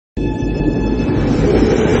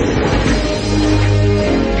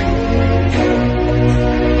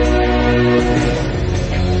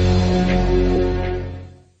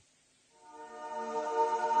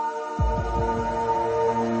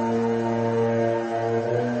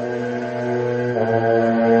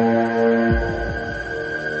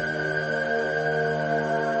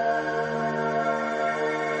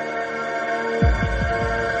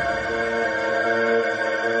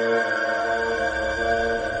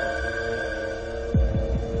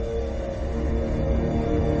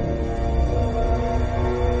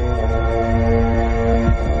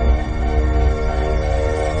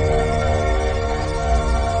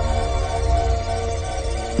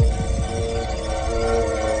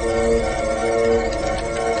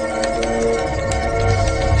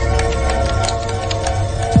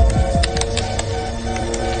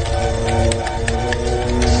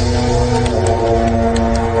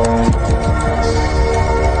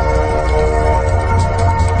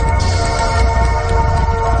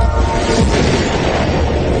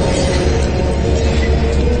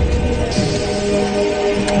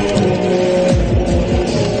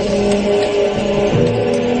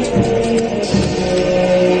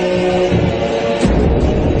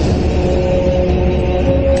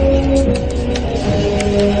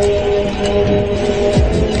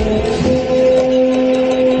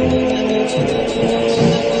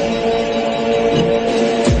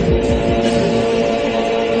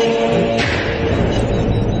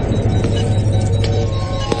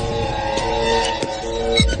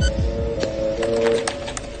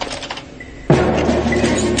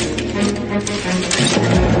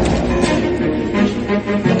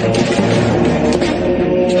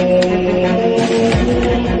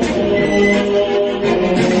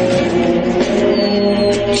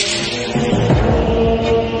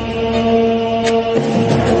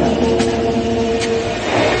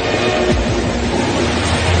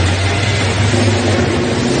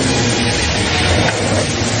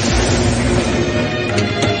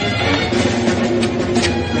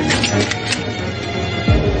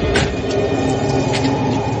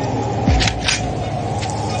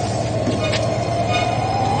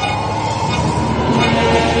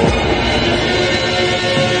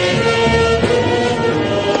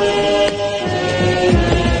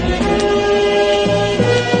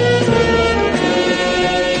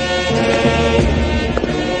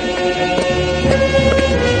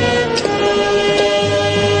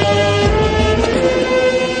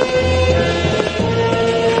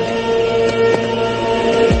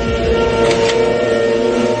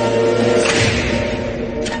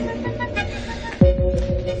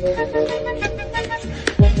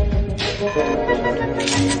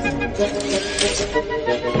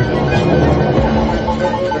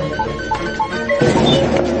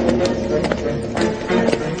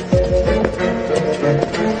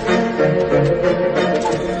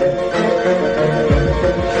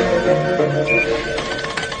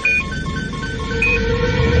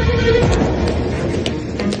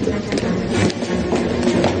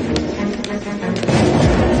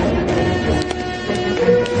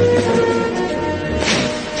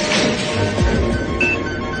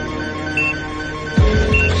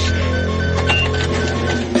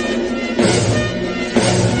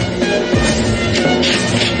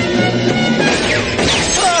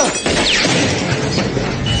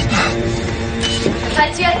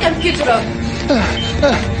hospital.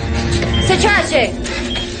 Citrace.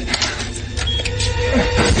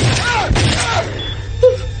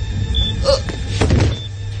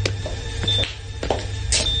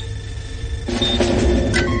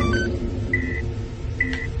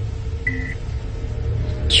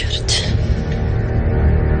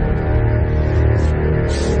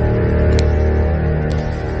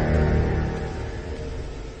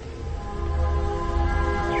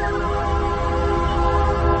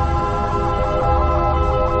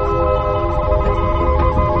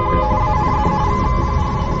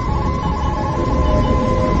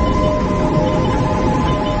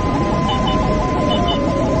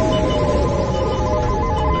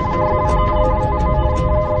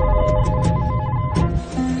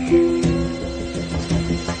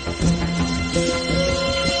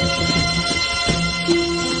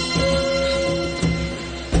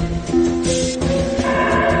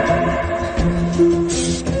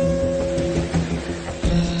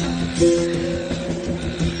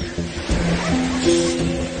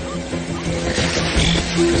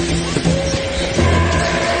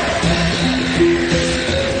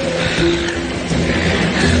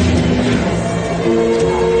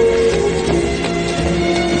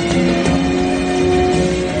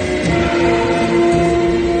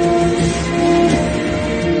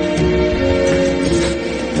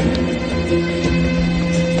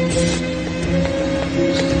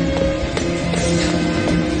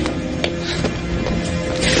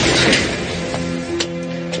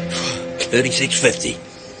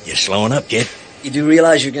 $36.50. You're slowing up, kid. You do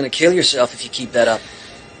realize you're gonna kill yourself if you keep that up.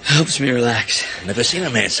 Helps me relax. Never seen a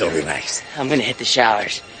man so relaxed. I'm gonna hit the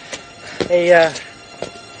showers. Hey,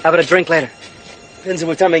 how about a drink later? Depends on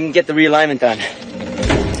what time I can get the realignment done.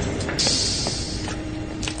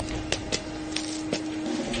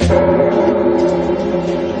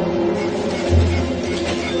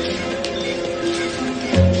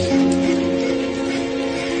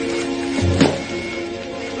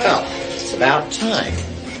 Well, it's about time.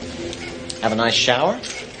 Have a nice shower?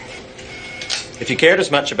 If you cared as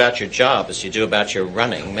much about your job as you do about your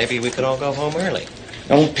running, maybe we could all go home early.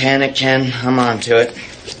 Don't panic, Ken. I'm on to it.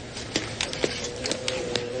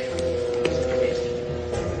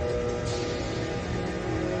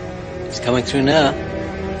 It's coming through now.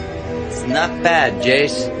 It's not bad,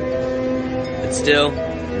 Jace. But still,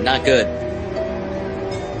 not good.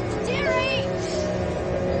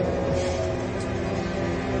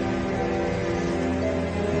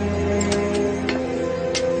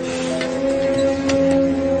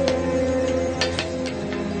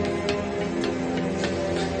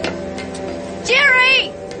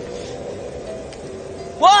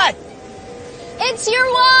 What? It's your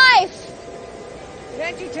wife!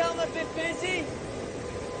 Can't you tell I'm a bit busy?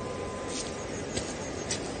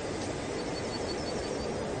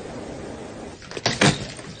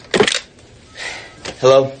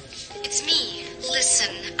 Hello? It's me.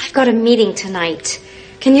 Listen, I've got a meeting tonight.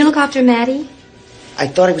 Can you look after Maddie? I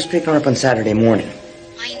thought I was picking her up on Saturday morning.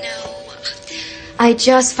 I know. I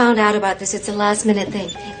just found out about this. It's a last-minute thing.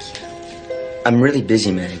 Thank you. I'm really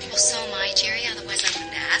busy, Meg. Well, so am I, Jerry. Otherwise, I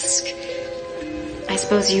wouldn't ask. I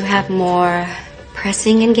suppose you have more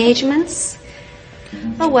pressing engagements?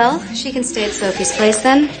 Oh, well, she can stay at Sophie's place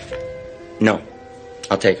then. No,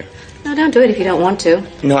 I'll take her. No, don't do it if you don't want to.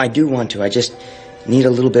 No, I do want to. I just need a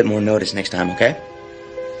little bit more notice next time, okay?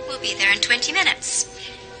 We'll be there in 20 minutes.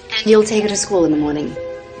 And you'll take her to school in the morning?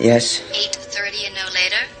 Yes. 8:30 and no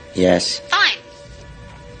later? Yes. Fine.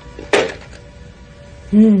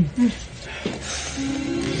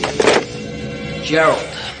 Gerald,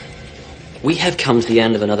 we have come to the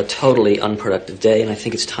end of another totally unproductive day, and I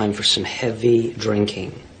think it's time for some heavy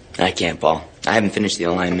drinking. I can't, Paul. I haven't finished the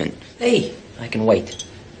alignment. Hey, I can wait.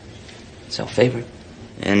 It's our favorite.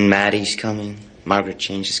 And Maddie's coming. Margaret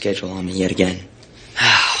changed the schedule on me yet again.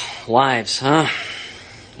 Wives, huh?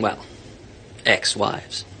 Well,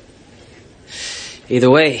 ex-wives. Either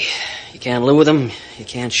way, you can't live with them, you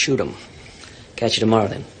can't shoot them. Catch you tomorrow,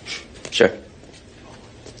 then. Sure.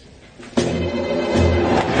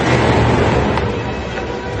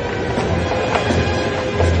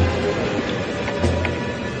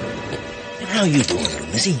 How you doing, little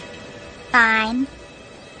missy? Fine.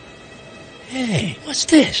 Hey, what's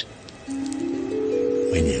this?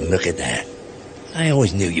 When you look at that, I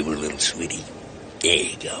always knew you were a little sweetie. There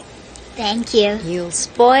you go. Thank you. You'll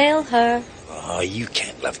spoil her. Oh, you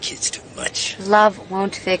can't love kids too much. Love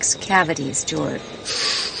won't fix cavities, George.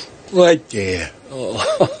 What there? Oh.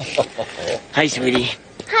 Hi, sweetie.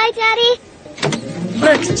 Hi, Daddy.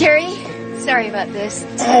 Look, Jerry, sorry about this.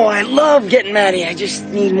 Oh, I love getting Maddie. I just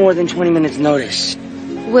need more than 20 minutes notice.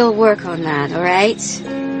 We'll work on that, all right?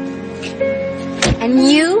 And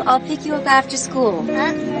you, I'll pick you up after school.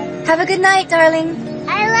 Huh? Have a good night, darling.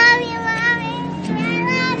 I love you, Mommy. I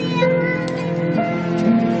love you.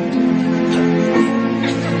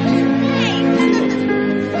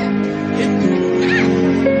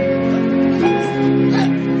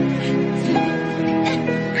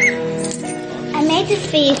 I made this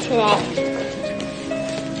for you today.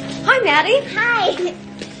 Hi, Maddie. Hi.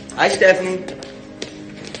 Hi, Stephanie.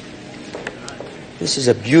 This is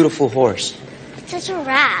a beautiful horse. It's a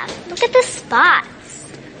giraffe. Look at the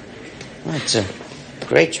spots. Oh, it's a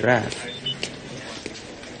great giraffe.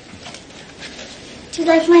 Do you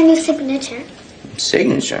like my new signature?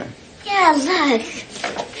 Signature. Yeah, look.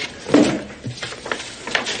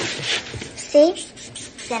 See?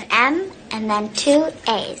 It's an M and then 2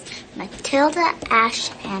 A's. Matilda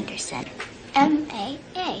Ash Anderson.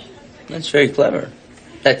 M-A-A. That's very clever.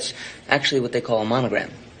 That's actually what they call a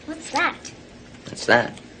monogram. What's that? That's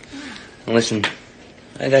that. Now listen,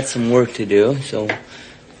 I got some work to do, so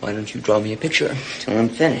why don't you draw me a picture till I'm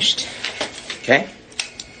finished? Okay?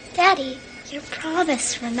 Daddy, your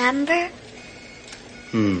promise, remember?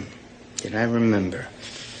 Did I remember?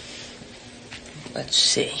 Let's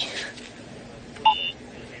see.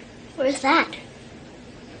 Where's that?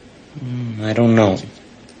 I don't know.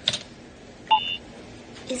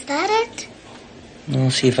 Is that it?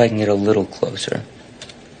 I'll see if I can get a little closer.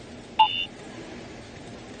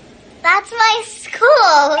 That's my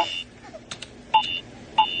school.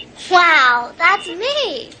 Wow, that's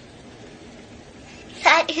me.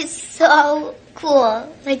 That is so cool.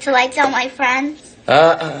 Wait till I tell my friends.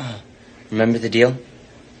 Remember the deal?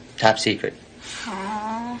 Top secret.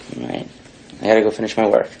 Aww. All right. I gotta go finish my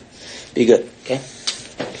work. Be good, okay?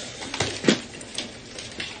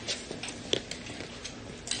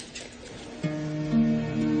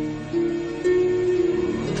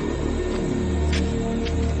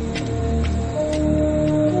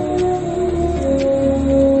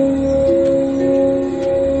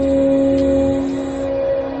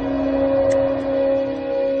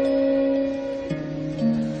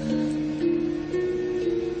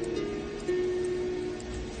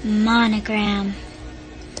 Monogram.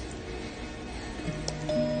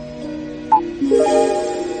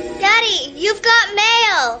 Daddy, you've got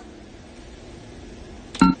mail.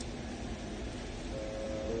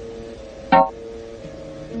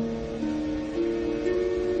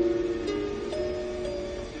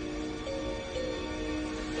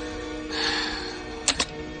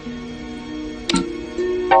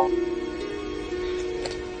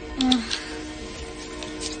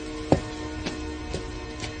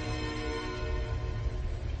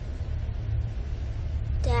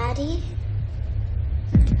 Daddy?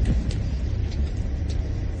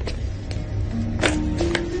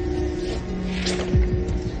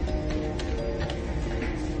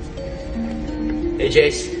 Hey,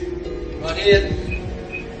 Jace. Come on in.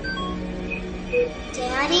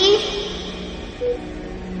 Daddy?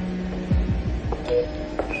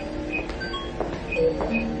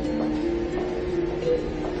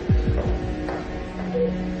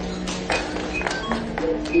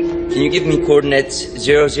 Can you give me coordinates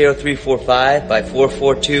 00345 by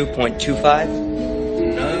 442.25?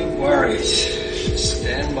 No worries.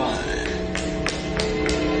 Stand by.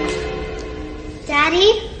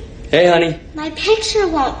 Daddy? Hey, honey. My picture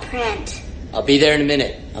won't print. I'll be there in a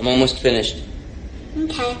minute. I'm almost finished.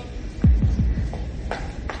 Okay.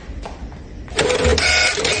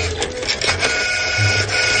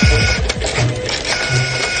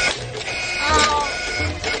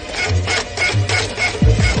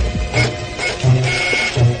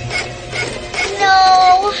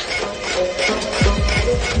 No.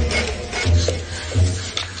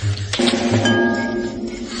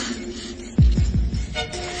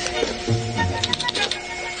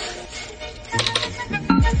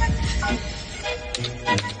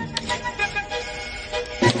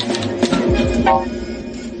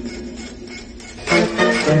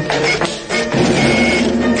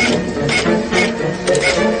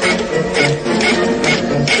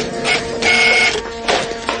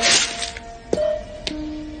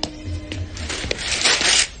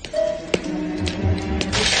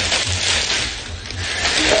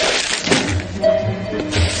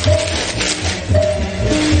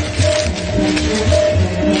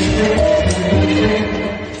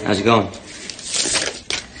 How's it going?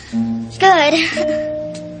 Good.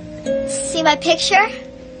 See my picture?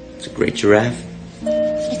 It's a great giraffe.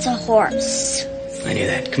 It's a horse. I knew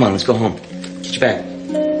that. Come on, let's go home. Get your bag.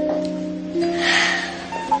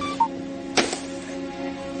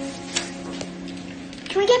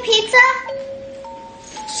 Can we get pizza?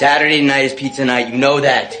 Saturday night is pizza night. You know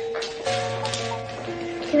that.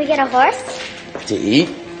 Can we get a horse? To eat?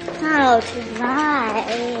 No, to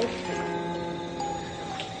ride.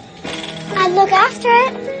 I look after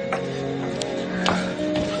it.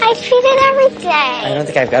 I feed it every day. I don't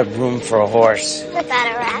think I've got room for a horse. What about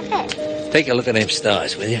a rabbit? Take a look at them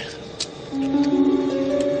stars, will you?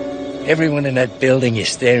 Everyone in that building is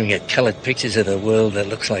staring at colored pictures of the world that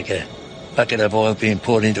looks like a bucket of oil being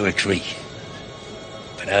poured into a creek.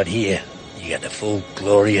 But out here, you got the full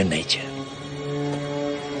glory of nature.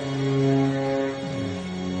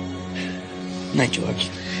 Night, George.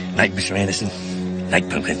 Night, Mr. Anderson. Night,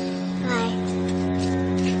 Pumpkin. Bye.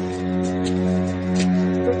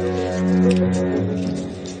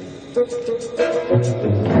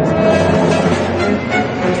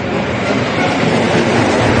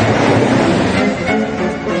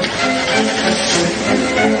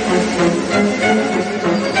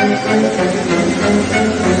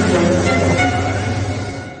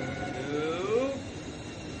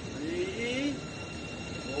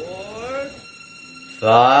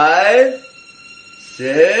 5,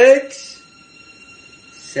 6,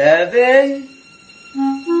 7,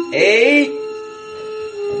 8,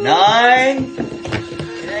 9, 10,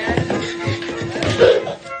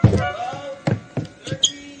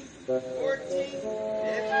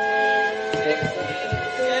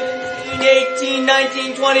 18,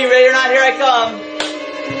 19, 20, ready or not, here I come.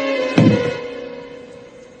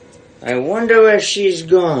 I wonder where she's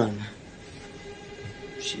gone.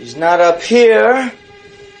 She's not up here,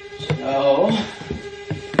 so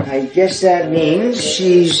I guess that means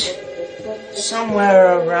she's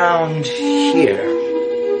somewhere around here.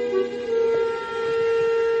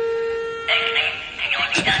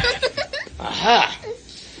 Aha!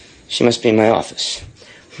 She must be in my office.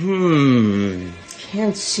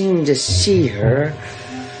 Can't seem to see her.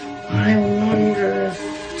 I wonder if...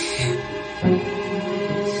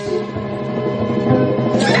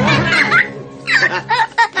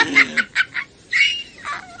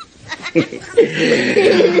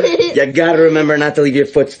 You gotta remember not to leave your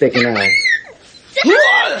foot sticking out.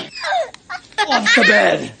 Off the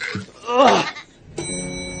bed. Ugh.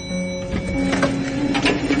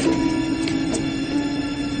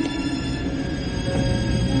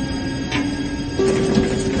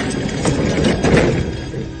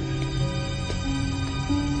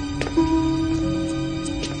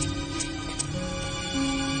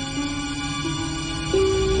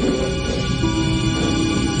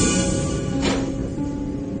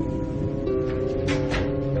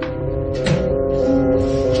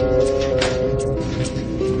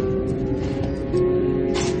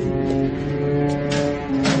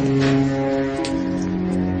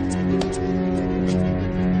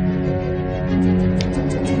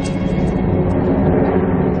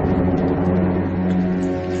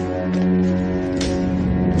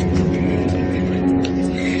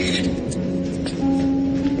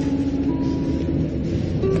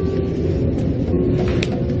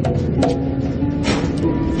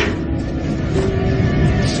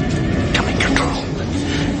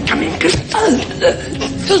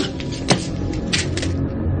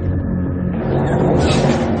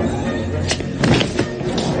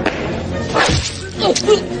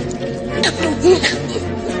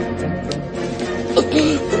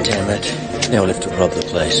 Damn it. Now we'll have to rob the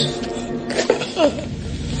place.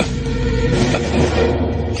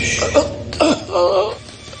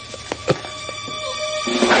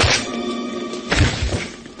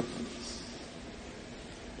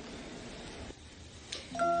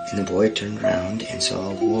 And the boy turned around and saw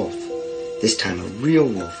a wolf. This time a real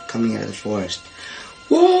wolf coming out of the forest.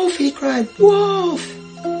 Wolf, he cried, wolf!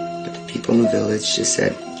 But the people in the village just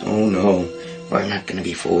said, oh no, we're not going to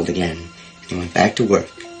be fooled again. And he went back to work.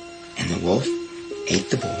 And the wolf ate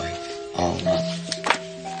the boy all up.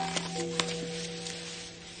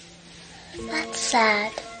 That's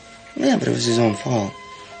sad. Yeah, but it was his own fault.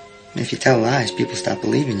 And if you tell lies, people stop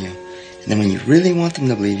believing you. And then when you really want them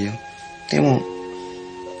to believe you, they won't.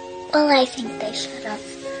 Well, I think they should have.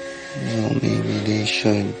 Well, maybe they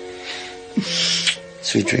should.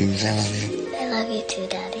 Sweet dreams, I love you. I love you too,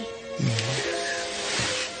 Daddy.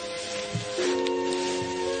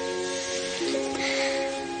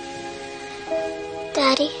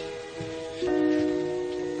 Daddy,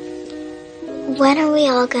 when are we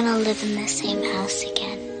all gonna live in the same house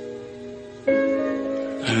again?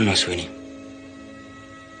 I don't know, sweetie.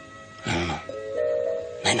 I don't know.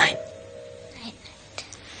 Night-night. Night-night.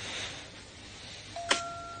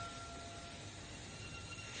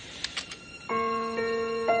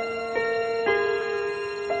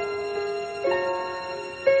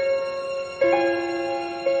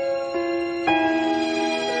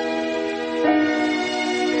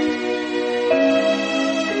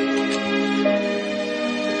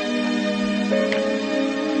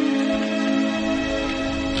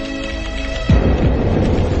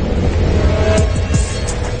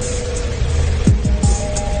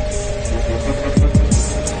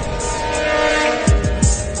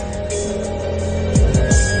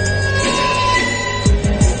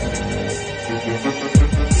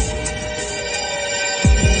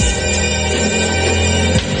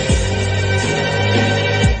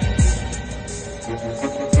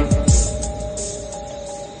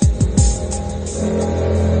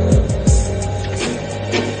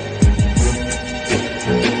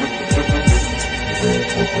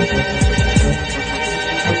 I'm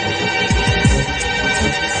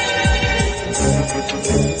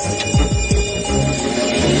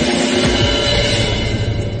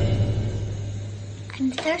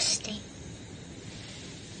thirsty.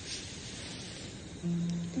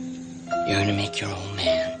 You're gonna make your old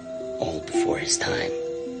man old before his time.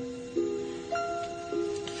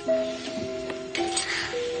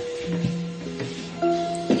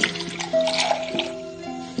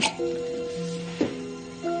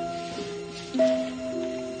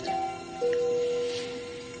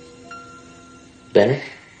 Better?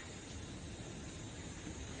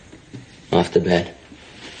 Off the bed.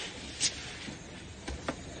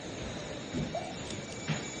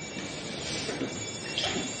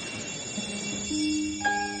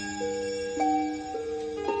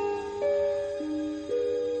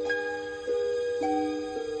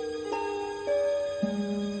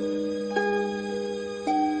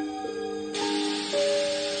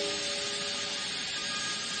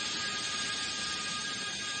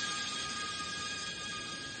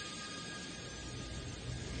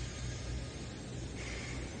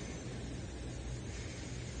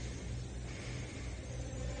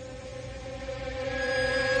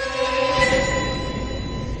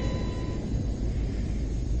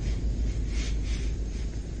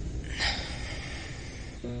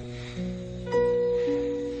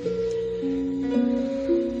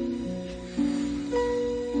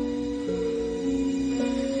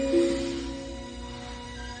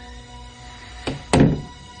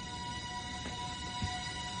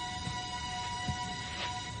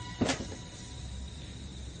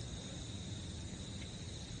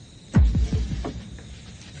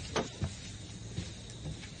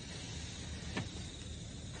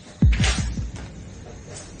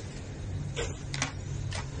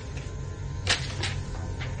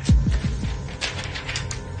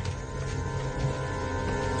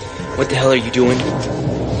 What the hell are you doing?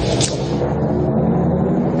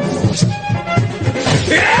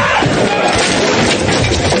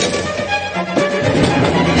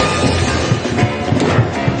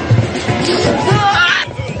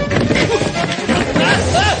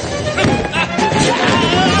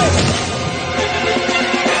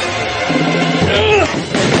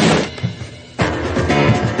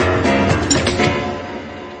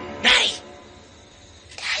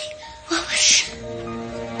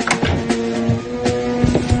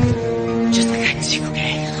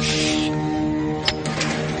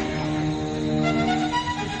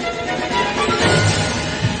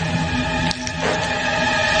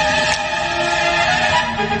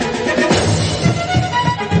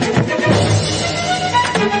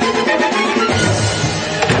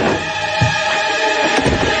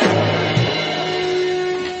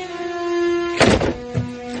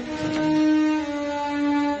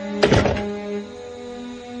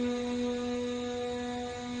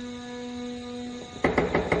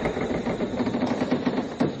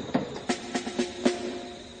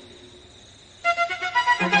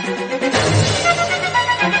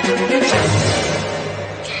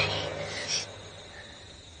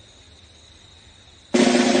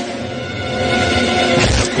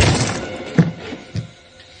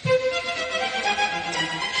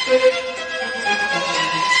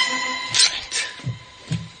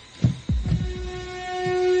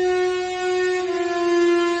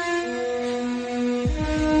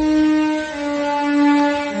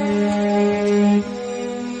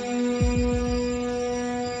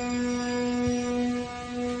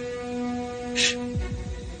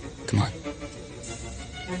 Come on.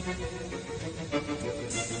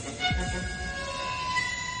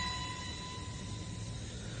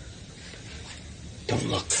 Don't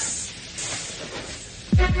look.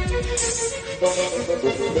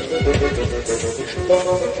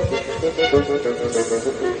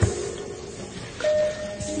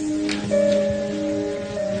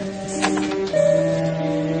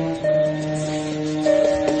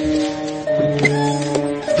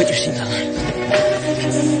 Put your seatbelt on.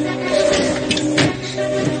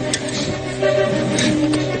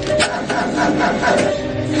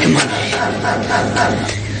 Come on.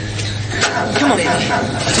 Come on, baby.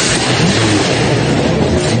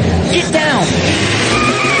 Get down.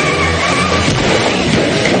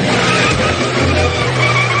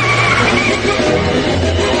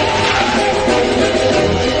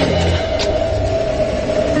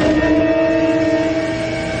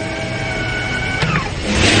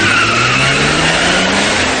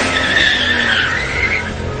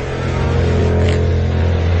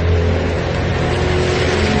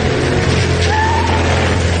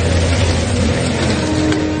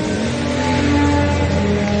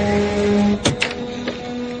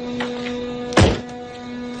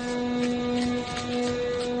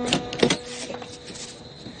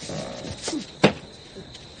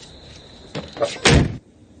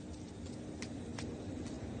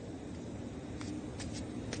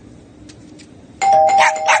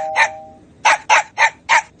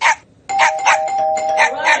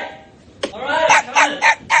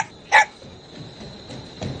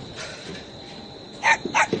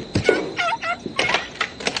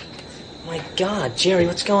 God, Jerry,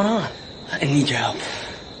 what's going on? I need your help.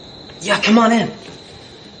 Yeah, come on in.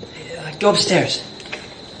 Go upstairs.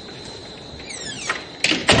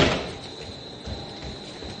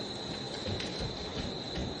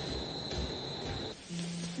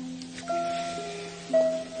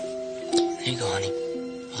 There you go, honey.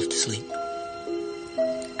 Off to sleep.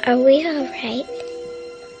 Are we all right?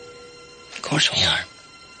 Of course we are.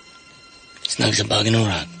 Snug's a bug in a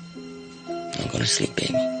rug. Now go to sleep,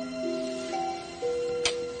 baby.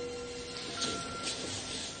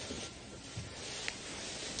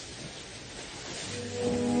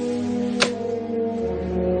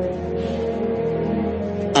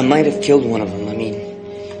 I might have killed one of them. I mean,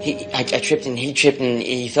 I tripped and he tripped and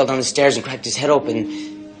he fell down the stairs and cracked his head open.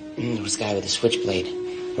 And there was a guy with a switchblade.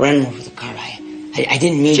 I ran him over the car. I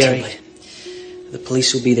didn't mean Jerry, to, but... the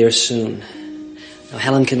police will be there soon. Now,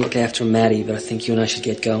 Helen can look after Maddie, but I think you and I should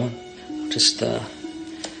get going. Just,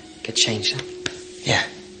 get changed, huh? Yeah.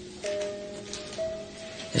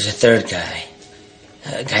 There's a third guy.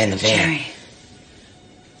 A guy in the van. Jerry.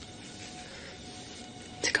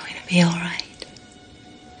 It's going to be all right.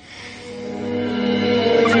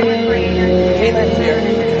 Hey, that clear.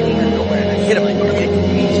 He had nowhere. I hit him. I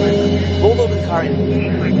rolled over the car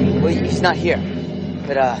and... Well, he's not here.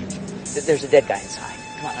 But, there's a dead guy inside.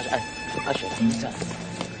 Come on, I'll show you.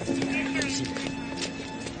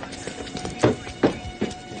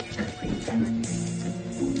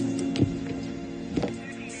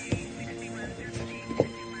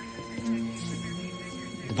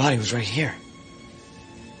 The body was right here.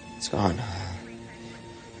 It's gone.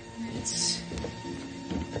 It's...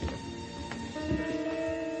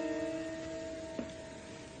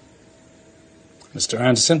 Mr.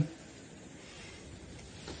 Anderson?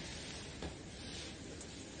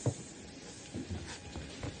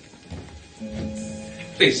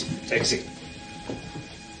 Please, take a seat.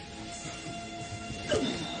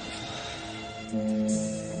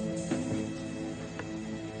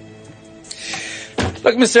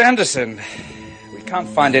 Look, Mr. Anderson, we can't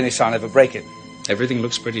find any sign of a break-in. Everything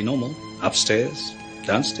looks pretty normal. Upstairs,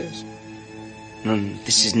 downstairs.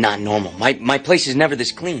 This is not normal. My place is never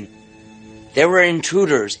this clean. There were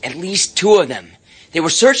intruders, at least 2 of them. They were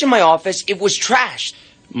searching my office. It was trashed.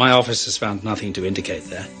 My office has found nothing to indicate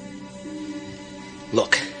that.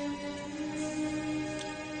 Look.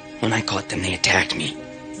 When I caught them, they attacked me.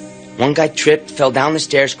 One guy tripped, fell down the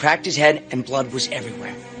stairs, cracked his head, and blood was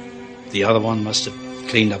everywhere. The other one must have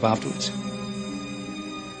cleaned up afterwards.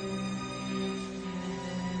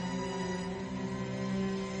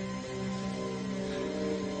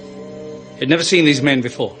 You'd never seen these men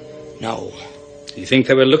before? No. You think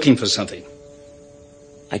they were looking for something?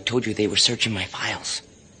 I told you they were searching my files.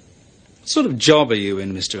 What sort of job are you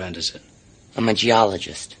in, Mr. Anderson? I'm a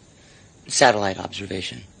geologist. Satellite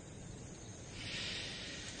observation.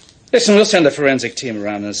 Listen, we'll send a forensic team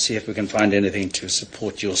around and see if we can find anything to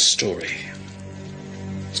support your story.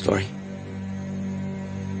 Story?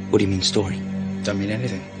 What do you mean, story? Don't mean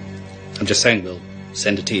anything. I'm just saying we'll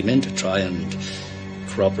send a team in to try and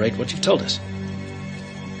corroborate what you've told us.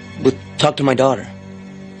 We'll talk to my daughter.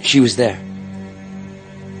 She was there.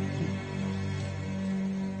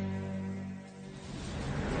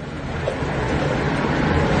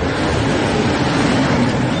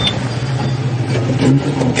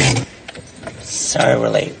 Sorry we're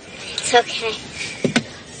late. It's okay.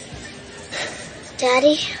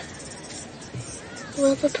 Daddy,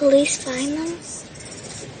 will the police find them?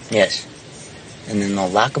 Yes. And then they'll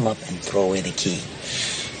lock them up and throw away the key.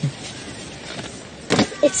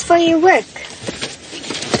 It's for your work.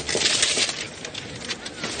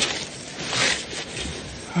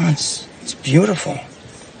 Oh, it's beautiful.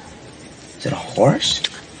 Is it a horse?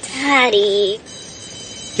 Daddy.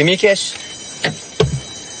 Give me a kiss.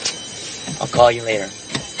 I'll call you later.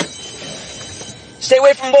 Stay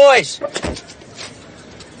away from boys.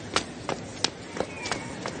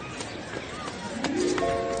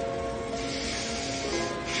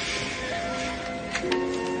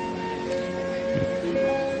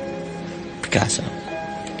 Picasso.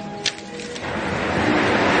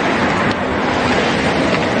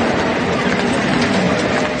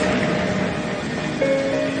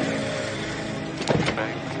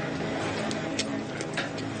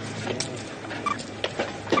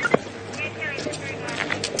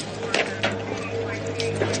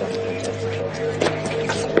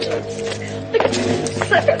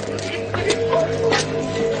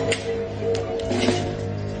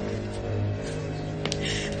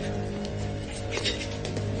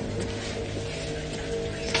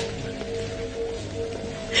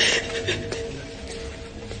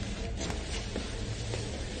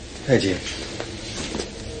 Hey, Jim.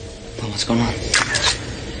 What's going on?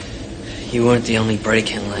 You weren't the only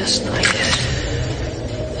break-in last night.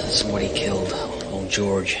 Somebody killed old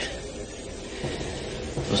George.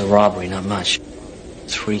 It was a robbery, not much.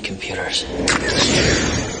 3 computers.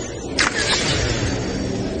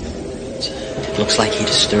 It looks like he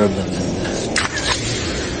disturbed them and...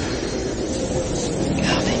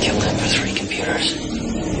 they killed him for 3 computers.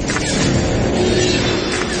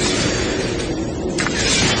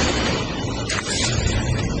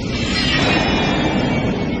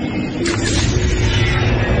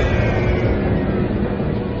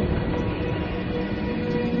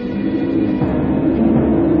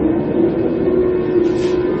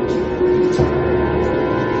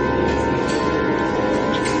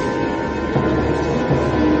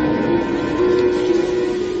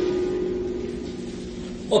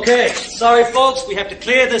 Okay, sorry folks, we have to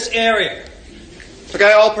clear this area.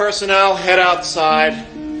 Okay, all personnel, head outside.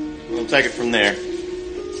 We'll take it from there.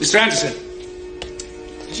 Mr. Anderson,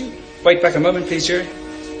 could you wait back a moment, please, Jerry?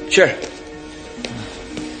 Sure.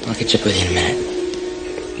 I'll catch up with you in a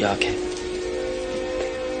minute. Yeah, okay.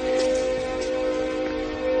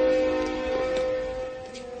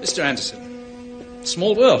 Mr. Anderson,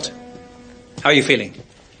 small world. How are you feeling?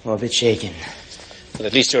 Well, a bit shaken. Well,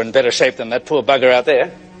 at least you're in better shape than that poor bugger out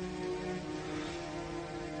there.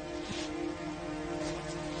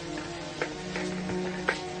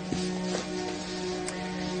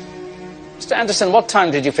 Mr. Anderson, what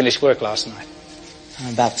time did you finish work last night?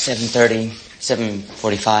 About 7:30,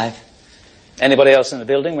 7:45. Anybody else in the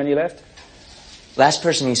building when you left? Last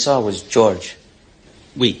person we saw was George.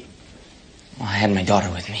 We. Well, I had my daughter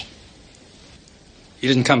with me. You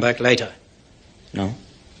didn't come back later? No.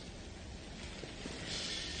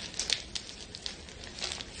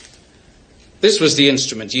 This was the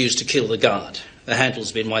instrument used to kill the guard. The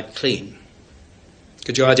handle's been wiped clean.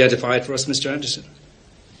 Could you identify it for us, Mr. Anderson?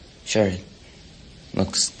 Sure. It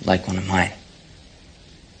looks like one of mine.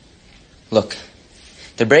 Look,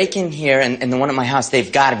 the break-in here and the one at my house,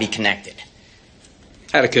 they've got to be connected.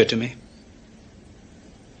 That occurred to me.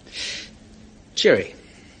 Jerry,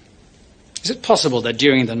 is it possible that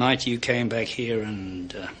during the night you came back here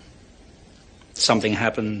and something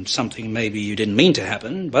happened, something maybe you didn't mean to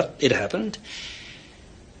happen, but it happened,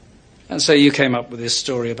 and so you came up with this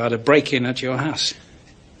story about a break-in at your house?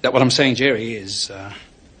 That what I'm saying, Jerry, is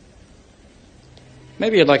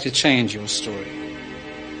maybe you'd like to change your story.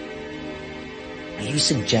 Are you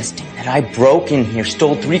suggesting that I broke in here,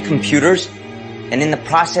 stole 3 computers, and in the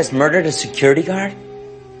process murdered a security guard?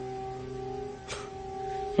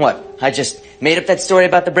 What? I just made up that story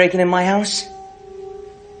about the break-in in my house?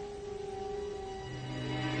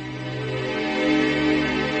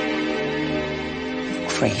 You're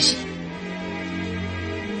crazy.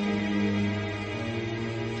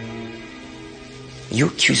 Are you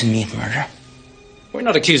accusing me of murder? We're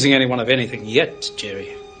not accusing anyone of anything yet,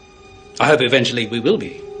 Jerry. I hope eventually we will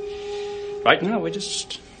be. Right now, we're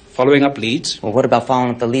just following up leads. Well, what about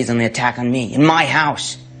following up the leads on the attack on me, in my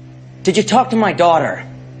house? Did you talk to my daughter?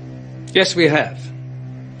 Yes, we have.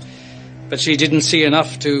 But she didn't see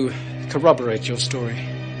enough to corroborate your story.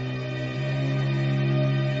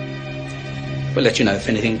 We'll let you know if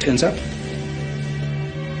anything turns up.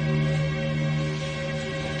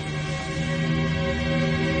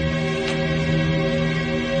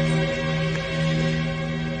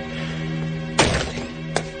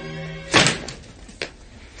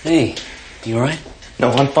 Hey, you all right?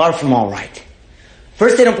 No, I'm far from all right.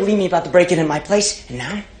 First, they don't believe me about the break-in in my place, and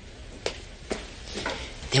now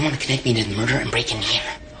they want to connect me to the murder and break in here.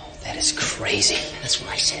 Oh, that is crazy. That's what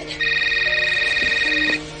I said.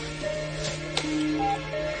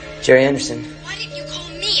 Jerry Anderson. Why didn't you call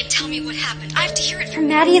me and tell me what happened? I have to hear it from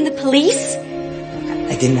Maddie and the police.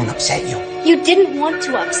 I didn't want to upset you. You didn't want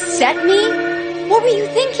to upset me? What were you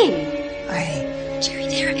thinking? Jerry,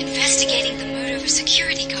 they're investigating the murder of a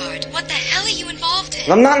security guard. What the hell are you involved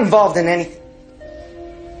in? I'm not involved in anything.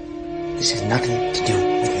 This has nothing to do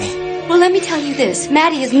with me. Well, let me tell you this.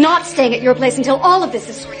 Maddie is not staying at your place until all of this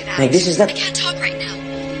is sorted out. Meg, this is not... I can't talk right now.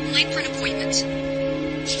 I'm late for an appointment.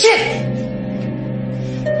 Shit!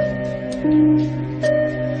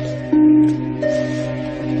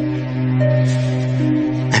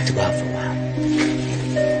 I have to go out for a while.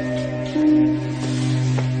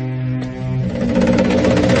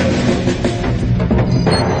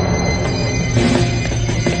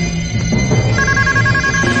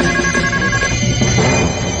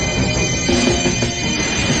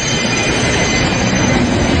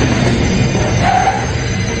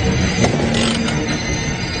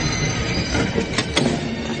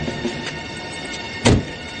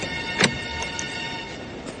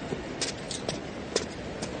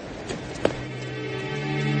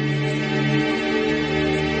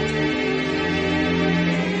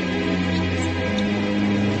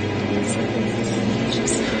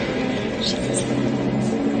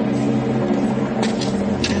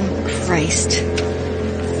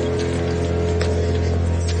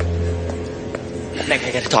 Meg,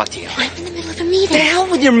 I gotta talk to you. I'm in the middle of a meeting. The hell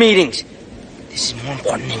with your meetings. This is more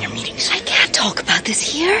important than your meetings. I can't talk about this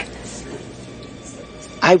here.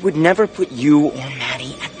 I would never put you or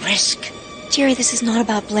Maddie at risk. Jerry, this is not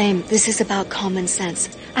about blame. This is about common sense.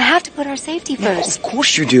 I have to put our safety No, first. of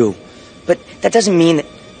course you do. But that doesn't mean that...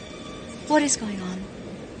 What is going on?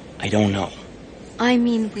 I don't know. I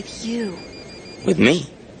mean with you. With me?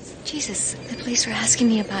 Jesus, the police are asking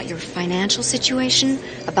me about your financial situation,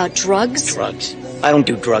 about drugs. Drugs? I don't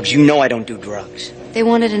do drugs. You know I don't do drugs. They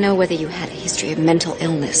wanted to know whether you had a history of mental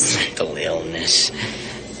illness. Mental illness.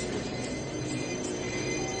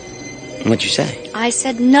 What'd you say? I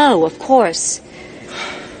said no, of course.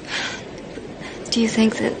 Do you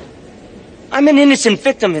think that... I'm an innocent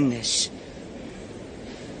victim in this.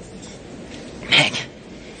 Meg,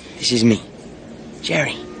 this is me.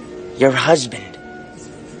 Jerry, your husband.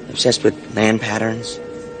 Obsessed with land patterns,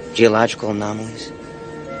 geological anomalies.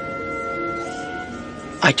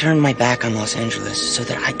 I turned my back on Los Angeles so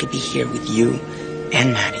that I could be here with you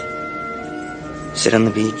and Maddie. Sit on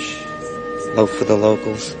the beach, loaf with the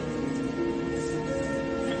locals.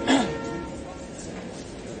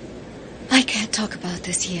 I can't talk about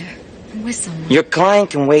this here. I'm with someone. Your client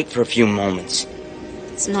can wait for a few moments.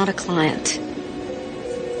 It's not a client.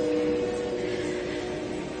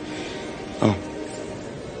 Oh.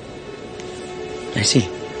 I see.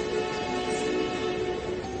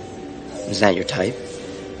 Is that your type?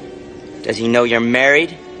 Does he know you're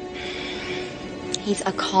married? He's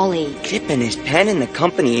a colleague. Dipping his pen in the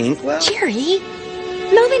company inkwell? Jerry!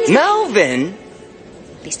 Melvin's... Melvin?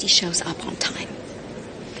 At least he shows up on time.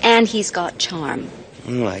 And he's got charm.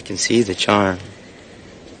 Oh, I can see the charm.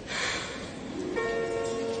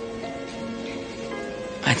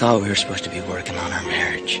 I thought we were supposed to be working on our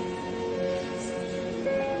marriage.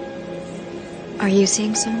 Are you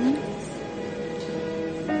seeing someone?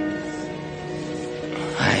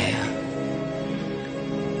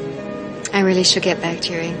 I really should get back,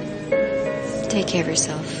 Jerry. Take care of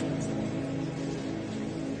yourself.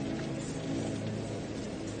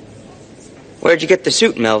 Where'd you get the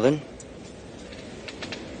suit, Melvin?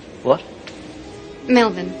 What?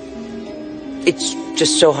 Melvin. It's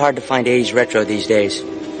just so hard to find 80s retro these days.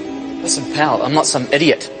 Listen, pal, I'm not some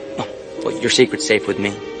idiot. Oh, well, your secret's safe with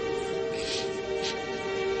me.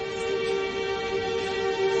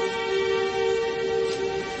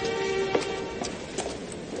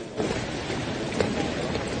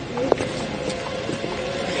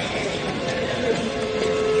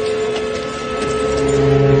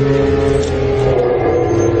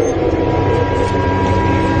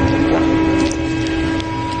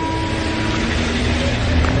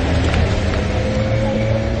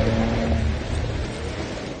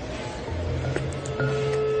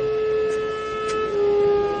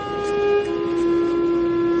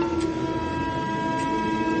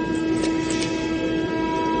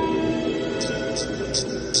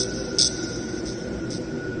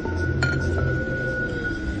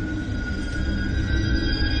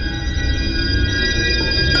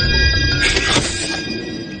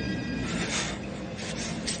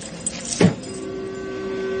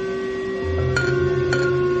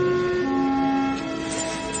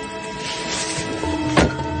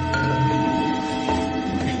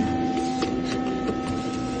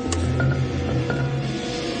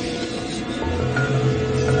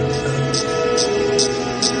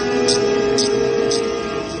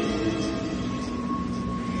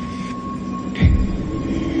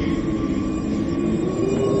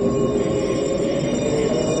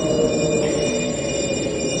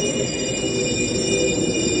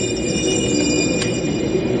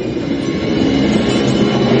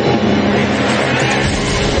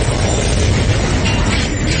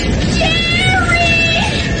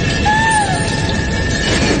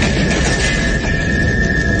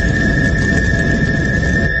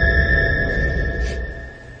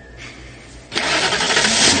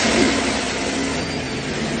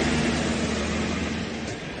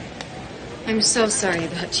 I'm so sorry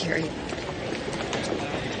about Jerry.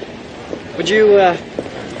 Would you,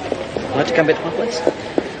 like to come back to my place?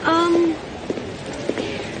 I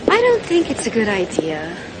don't think it's a good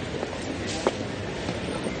idea.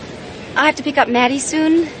 I have to pick up Maddie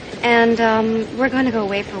soon, and, we're going to go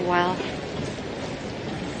away for a while.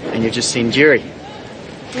 And you've just seen Jerry.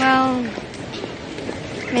 Well,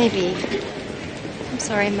 maybe. I'm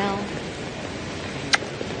sorry, Mel.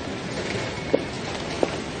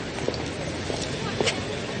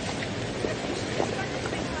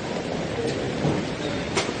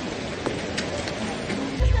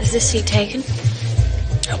 Is this seat taken?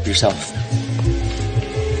 Help yourself.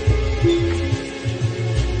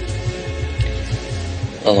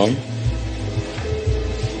 Alone?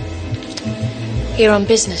 Here on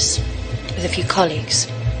business, with a few colleagues.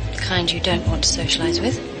 The kind you don't want to socialize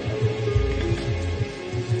with.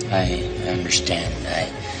 I understand.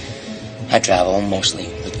 I travel mostly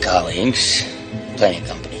with colleagues. Plenty of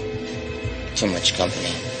company. Too much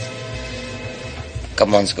company. A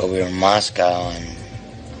couple months ago we were in Moscow and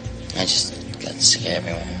I just got sick of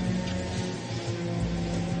everyone.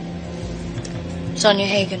 Sonia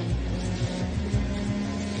Hagen.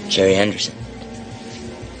 Jerry Henderson.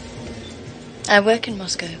 I work in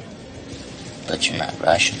Moscow. But you're not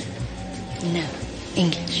Russian. No,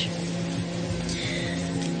 English.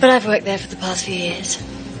 But I've worked there for the past few years.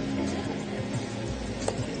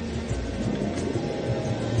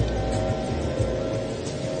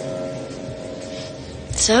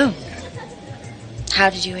 So, how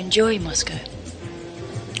did you enjoy Moscow?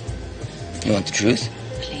 You want the truth?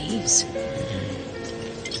 Please.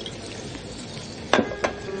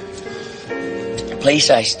 The place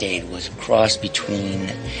I stayed was a cross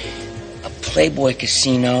between a Playboy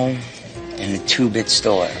casino and a two-bit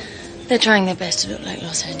store. They're trying their best to look like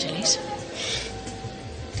Los Angeles.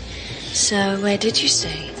 So, where did you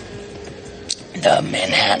stay? The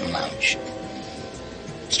Manhattan Lounge.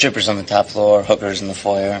 Strippers on the top floor, hookers in the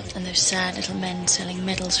foyer. And those sad little men selling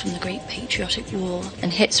medals from the Great Patriotic War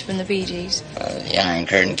and hits from the Bee Gees. The Iron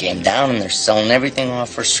Curtain came down and they're selling everything off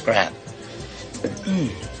for scrap.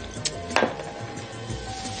 Can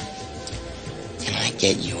I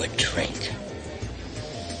get you a drink?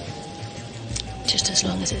 Just as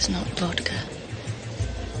long as it's not vodka.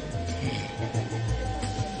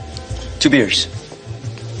 2 beers.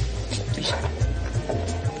 Please.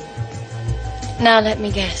 Now let me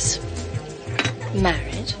guess.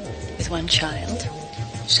 Married, with 1 child.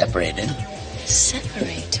 Separated.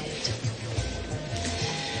 Separated.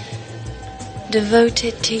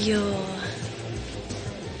 Devoted to your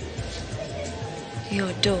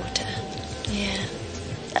daughter. Yeah.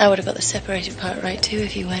 I would have got the separated part right too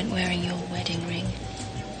if you weren't wearing your wedding ring.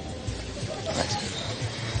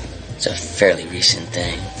 It's a fairly recent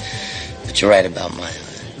thing. But you're right about my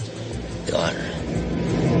daughter.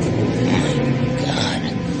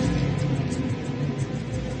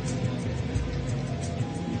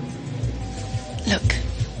 Look,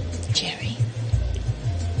 Jerry.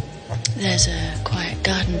 There's a quiet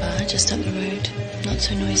garden bar just up the road. Not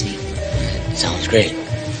so noisy. Sounds great.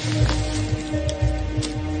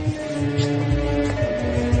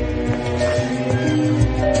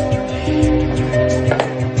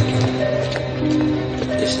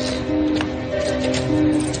 This is it.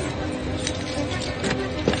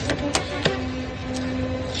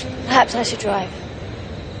 Perhaps I should drive.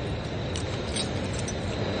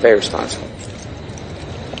 Very responsible.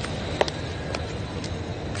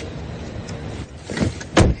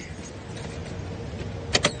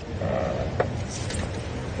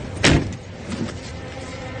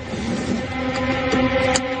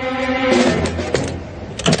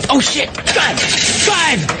 Oh shit! Drive!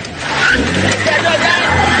 Drive!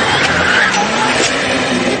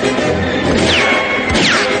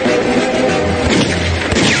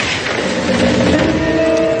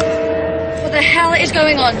 What the hell is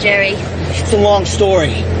going on, Jerry? It's a long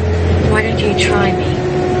story. Why don't you try me?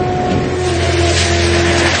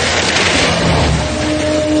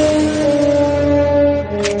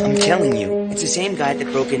 I'm telling you, it's the same guy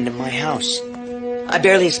that broke into my house. I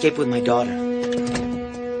barely escaped with my daughter.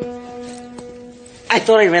 I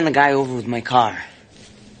thought I ran the guy over with my car.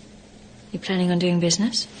 You planning on doing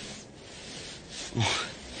business?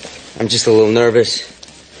 I'm just a little nervous.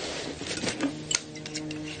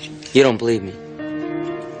 You don't believe me?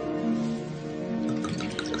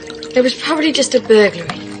 It was probably just a burglary.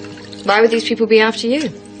 Why would these people be after you?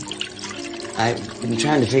 I've been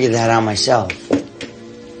trying to figure that out myself.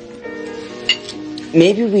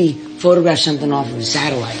 Maybe we photograph something off of a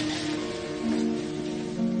satellite.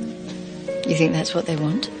 You think that's what they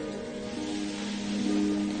want?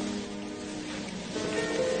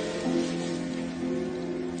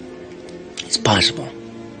 It's possible.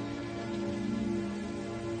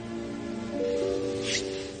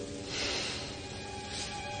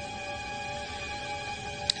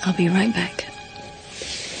 I'll be right back.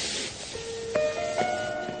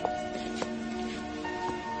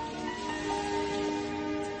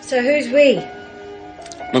 So who's we?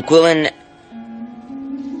 McQuillan,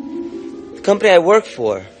 the company I work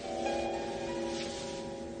for.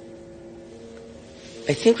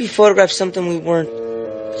 I think we photographed something we weren't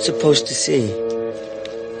supposed to see.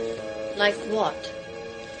 Like what?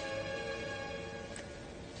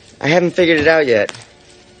 I haven't figured it out yet.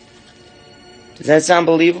 Does that sound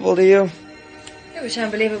believable to you? It would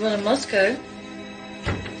sound believable in Moscow.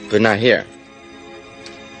 But not here.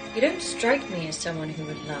 You don't strike me as someone who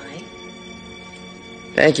would lie.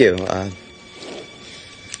 Thank you.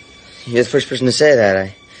 You're the first person to say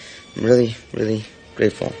that. I'm really, really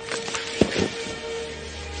grateful.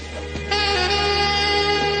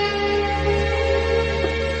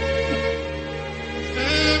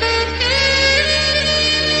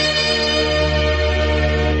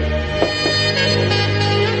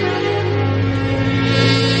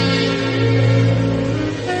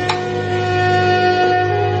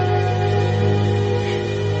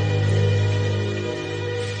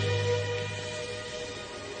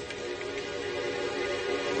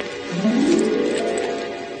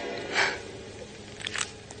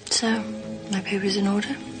 So, my paper's in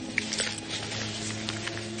order?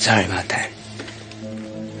 Sorry about that.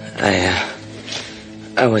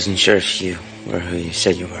 I wasn't sure if you were who you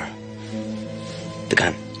said you were. The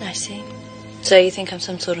gun. I see. So you think I'm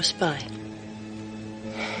some sort of spy?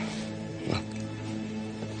 Well,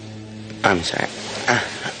 I'm sorry.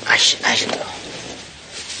 I should go.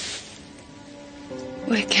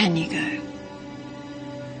 Where can you go?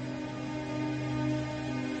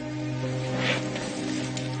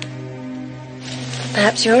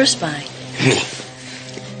 Perhaps you're a spy. Me?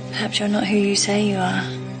 Perhaps you're not who you say you are.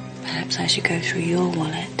 Perhaps I should go through your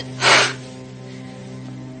wallet.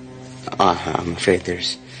 I'm afraid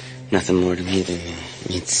there's nothing more to me than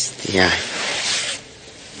meets the eye.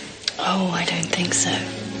 Oh, I don't think so.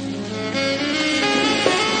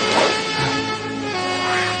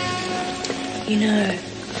 You know,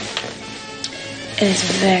 it is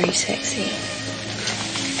very sexy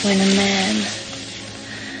when a man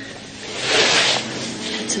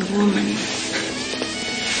lets a woman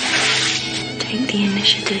take the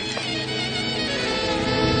initiative.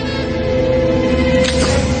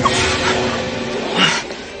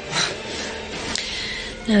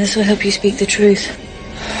 Now, this will help you speak the truth.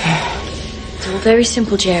 It's all very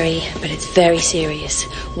simple, Jerry, but it's very serious.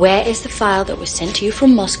 Where is the file that was sent to you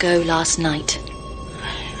from Moscow last night?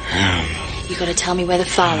 You gotta tell me where the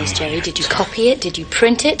file is, Jerry. Did you copy it? Did you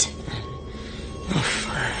print it?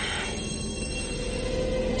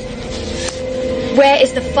 Where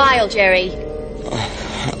is the file, Jerry?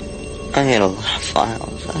 I had a lot of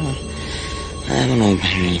files. I haven't opened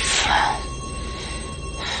any file.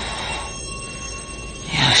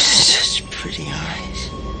 You have such pretty eyes.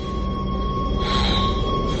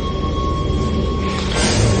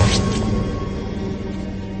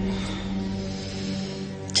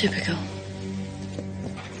 Typical.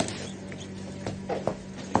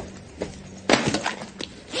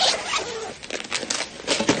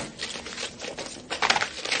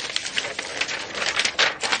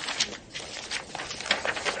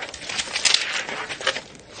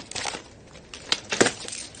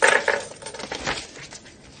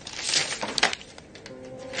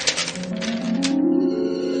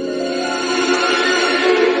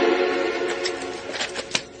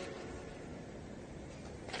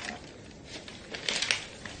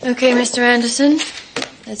 Okay, Mr. Anderson.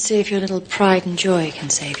 Let's see if your little pride and joy can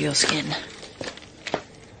save your skin.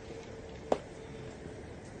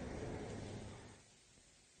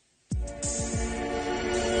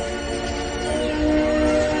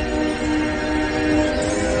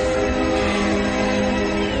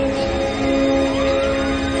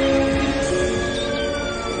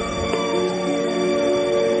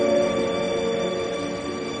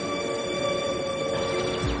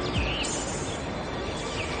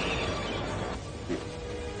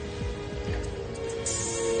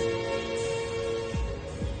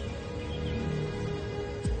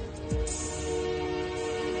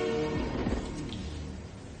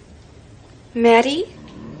 Maddie?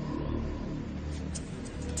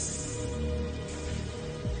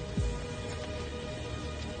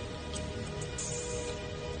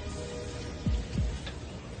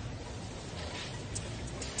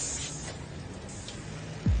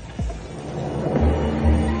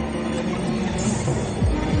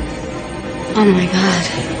 Oh my God.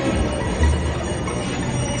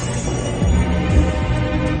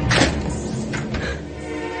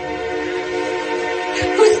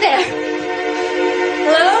 Who's there?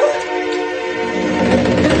 Hello?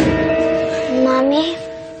 Mommy?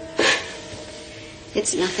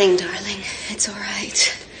 It's nothing, darling. It's all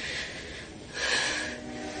right.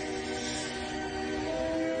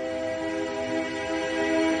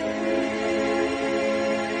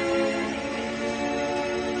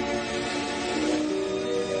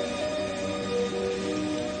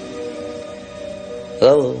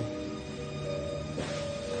 Hello?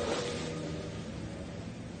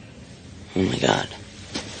 Oh my God.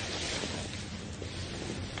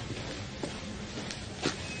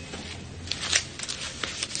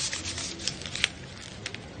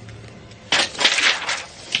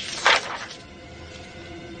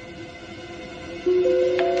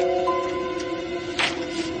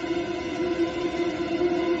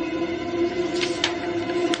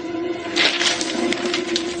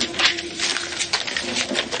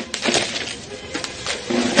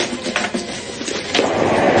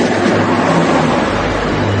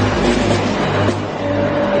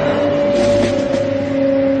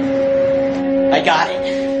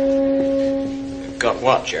 Got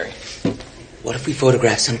what, Jerry? What if we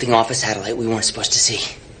photographed something off a satellite we weren't supposed to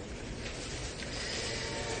see?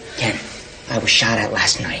 Ken, I was shot at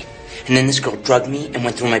last night. And then this girl drugged me and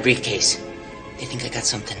went through my briefcase. They think I got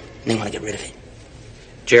something, and they want to get rid of it.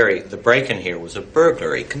 Jerry, the break-in here was a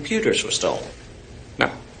burglary. Computers were stolen.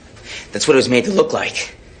 No. That's what it was made to look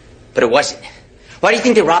like. But it wasn't. Why do you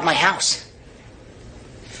think they robbed my house?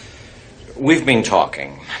 We've been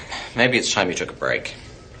talking. Maybe it's time you took a break.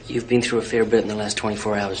 You've been through a fair bit in the last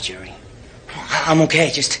 24 hours, Jerry. I'm okay.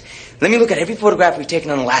 Just let me look at every photograph we've taken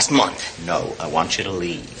in the last month. No, I want you to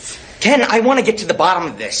leave. Ken, I want to get to the bottom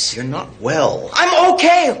of this. You're not well. I'm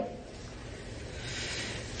okay.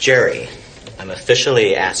 Jerry, I'm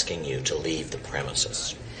officially asking you to leave the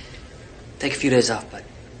premises. Take a few days off, bud.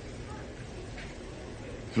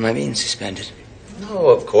 Am I being suspended? No,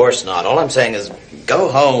 of course not. All I'm saying is go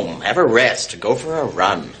home, have a rest, go for a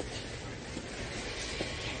run.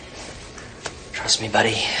 Trust me,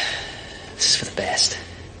 buddy. This is for the best.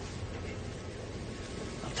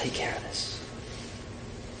 I'll take care of this.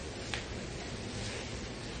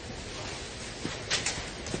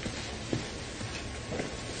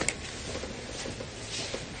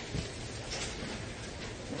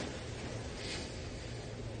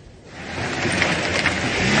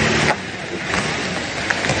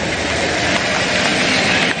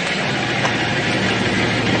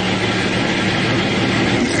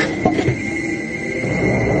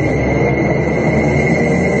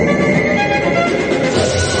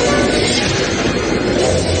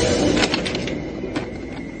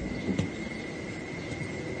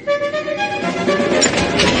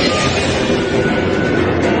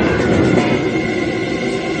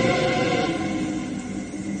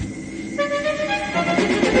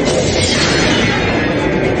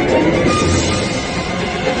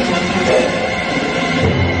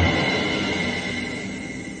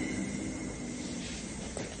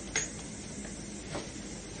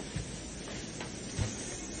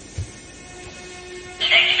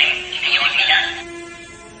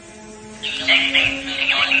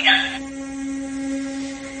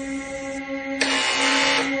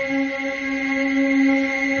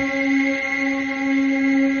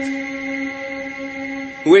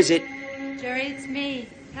 Who is it? Jerry, it's me,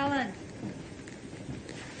 Helen.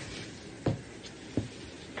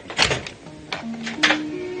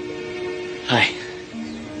 Hi.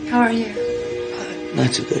 How are you?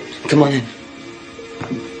 Not so good. Come on in.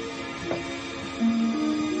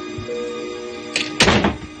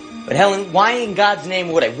 But Helen, why in God's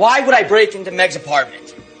name would I? Why would I break into Meg's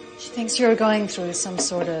apartment? She thinks you're going through some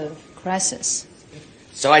sort of crisis.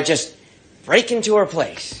 So I just break into her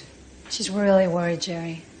place. She's really worried,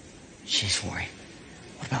 Jerry. She's worried.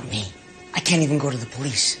 What about me? I can't even go to the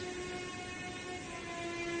police.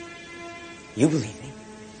 You believe me?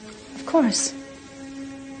 Of course.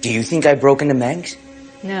 Do you think I broke into Meg's?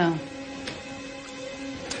 No.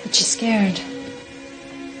 But she's scared.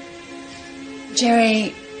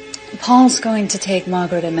 Jerry, Paul's going to take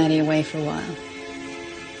Margaret and Maddie away for a while.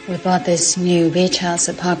 We bought this new beach house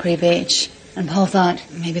at Pockery Beach, and Paul thought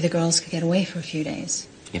maybe the girls could get away for a few days.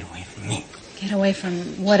 Get away from me. Get away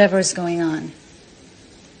from whatever's going on.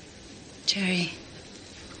 Jerry,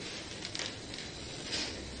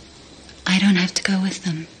 I don't have to go with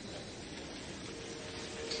them.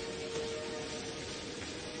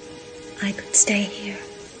 I could stay here.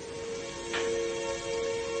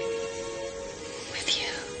 With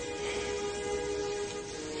you.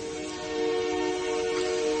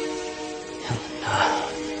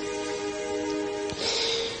 Helen,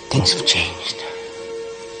 things have changed.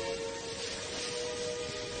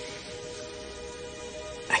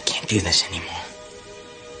 I can't do this anymore.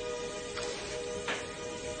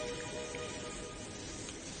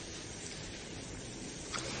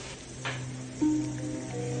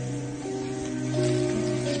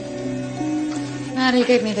 Maddie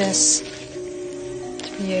gave me this. It's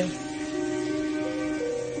for you.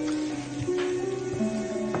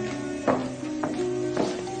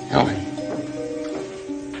 Helen.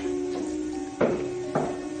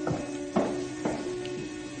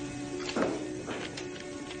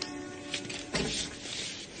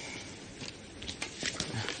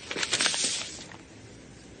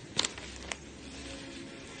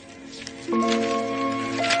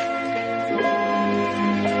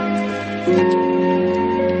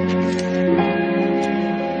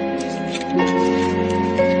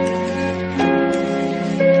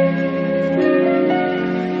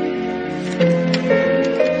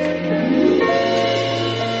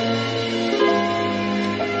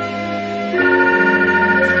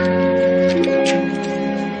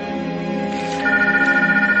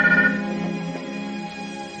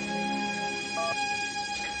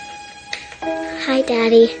 Hi,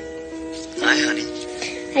 Daddy. Hi, honey.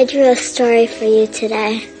 I drew a story for you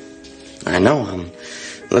today. I know. I'm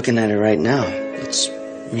looking at it right now. It's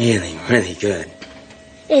really, really good.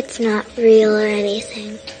 It's not real or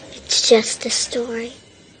anything. It's just a story.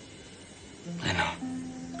 I know.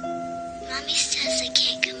 Mommy says I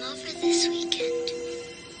can't come over this weekend.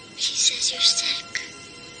 She says you're sick.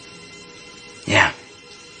 Yeah.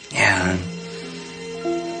 Yeah.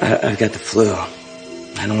 I've got the flu.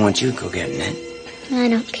 I don't want you to go getting it. I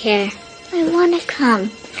don't care. I want to come.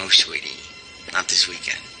 No, sweetie. Not this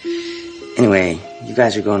weekend. Anyway, you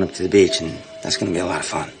guys are going up to the beach, and that's going to be a lot of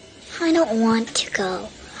fun. I don't want to go.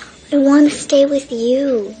 I want to stay with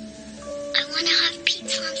you. I want to have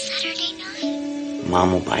pizza on Saturday night.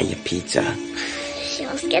 Mom will buy you pizza. She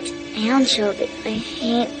always gets anchovies. I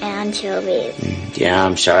hate anchovies. Yeah,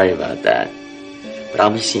 I'm sorry about that. But I'll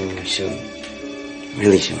be seeing you soon.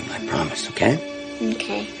 Really soon, I promise, okay?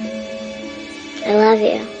 Okay. I love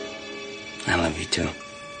you. I love you too.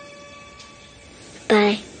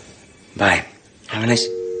 Bye. Bye. Have a nice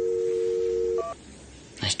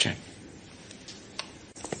trip.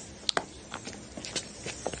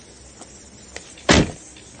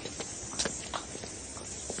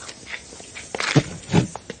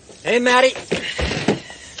 Hey, Maddie.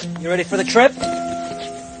 You ready for the trip?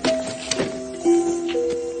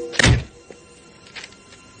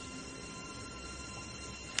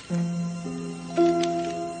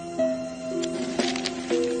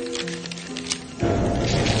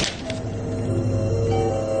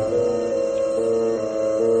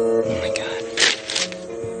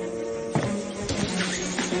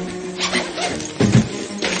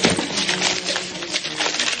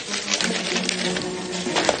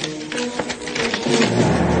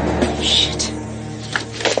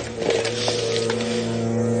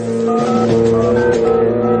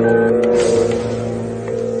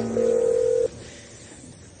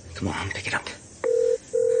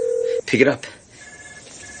 Pick it up.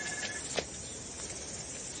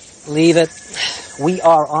 Leave it. We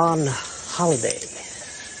are on holiday.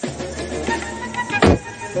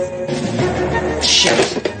 Shit.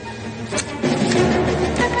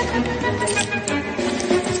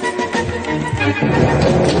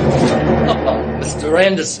 Mr.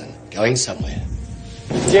 Anderson, going somewhere.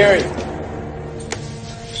 Jerry.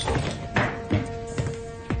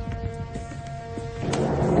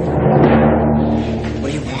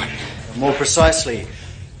 What do you want? More precisely,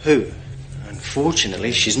 who?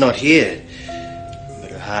 Unfortunately, she's not here.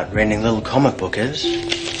 But her heart-rending little comic book is.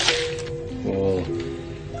 All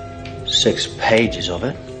 6 pages of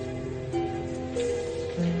it.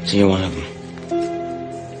 So you're one of them.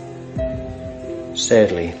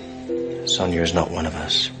 Sadly, Sonia is not one of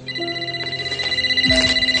us.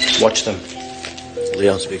 Watch them.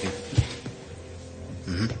 Leon speaking.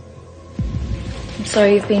 I'm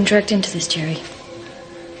sorry you've been dragged into this, Jerry.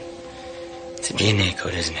 It's a DNA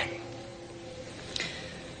code, isn't it?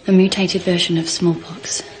 A mutated version of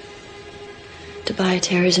smallpox. To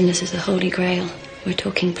bioterrorism, this is the holy grail. We're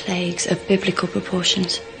talking plagues of biblical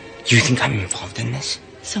proportions. You think I'm involved in this?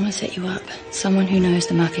 Someone set you up. Someone who knows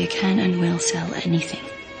the Mafia can and will sell anything.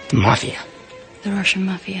 The Mafia? The Russian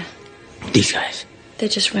Mafia. These guys? They're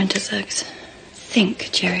just rent-a-thugs.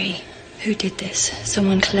 Think, Jerry. Who did this?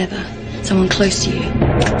 Someone clever. Someone close to you.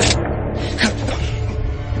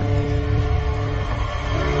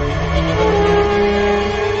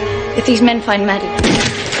 If these men find Maddie...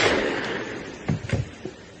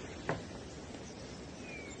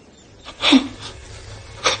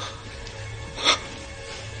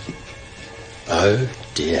 Oh,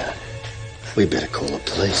 dear. We better call the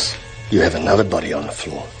police. You have another body on the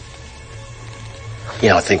floor.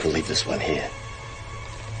 Yeah, I think we'll leave this one here.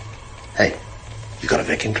 Hey, you got a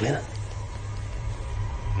vacuum cleaner?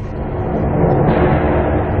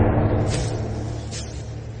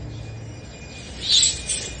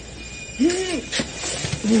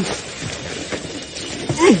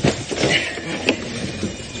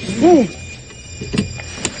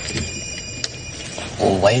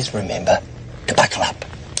 Always remember to buckle up.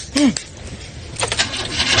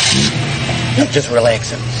 Now just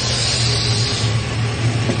relax it.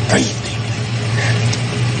 Breathe.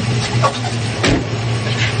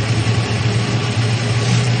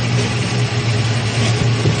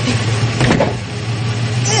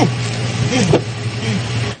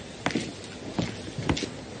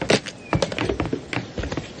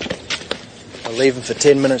 I'll leave him for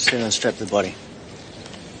 10 minutes, then unstrap the body.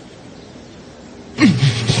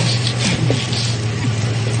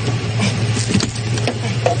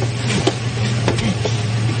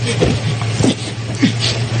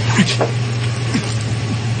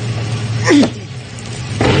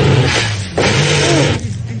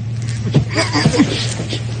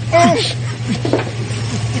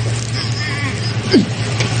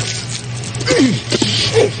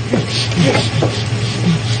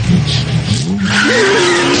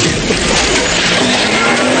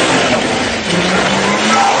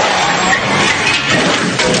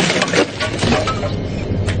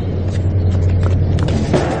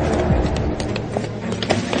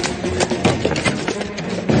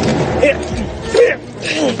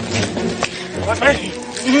 What, mate?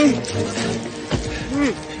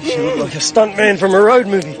 You look like a stuntman from a road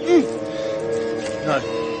movie. No.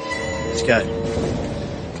 Let's go.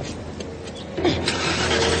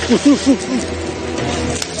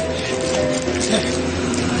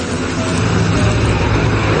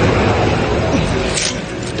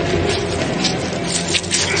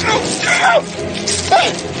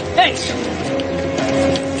 Hey!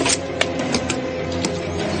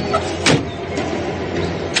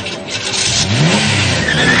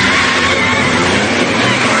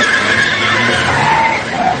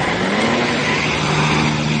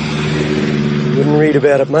 Wouldn't read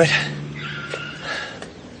about it, mate.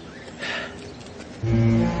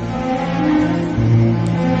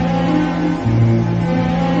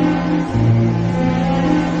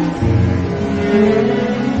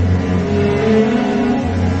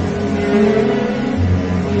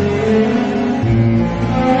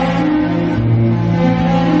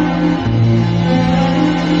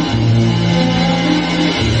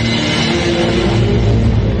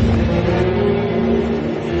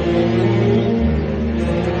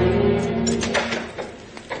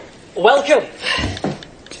 Welcome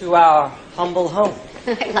to our humble home.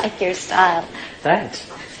 I like your style. Thanks.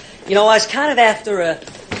 You know, I was kind of after a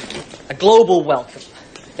global welcome.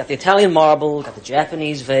 Got the Italian marble, got the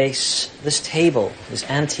Japanese vase. This table is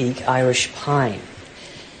antique Irish pine.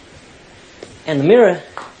 And the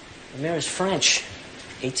mirror's French,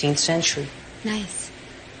 18th century. Nice.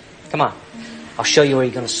 Come on, I'll show you where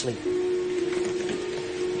you're going to sleep.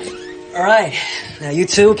 All right, now you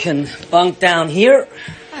two can bunk down here.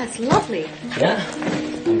 Oh, it's lovely. Yeah,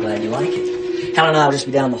 I'm glad you like it. Helen and I will just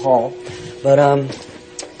be down the hall. But,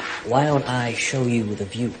 why don't I show you the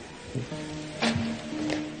view?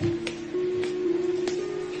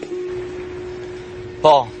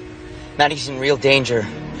 Paul, Maddie's in real danger.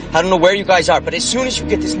 I don't know where you guys are, but as soon as you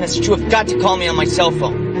get this message, you have got to call me on my cell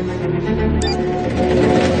phone.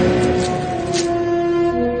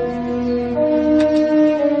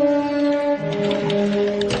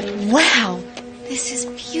 Wow, this is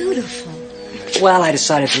beautiful. Well, I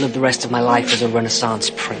decided to live the rest of my life as a Renaissance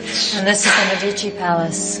prince. And this is the Medici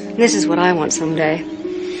Palace. This is what I want someday.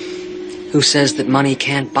 Who says that money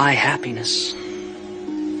can't buy happiness?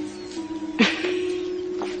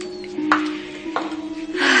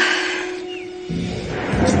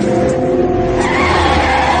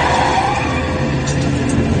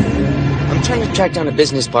 I'm trying to track down a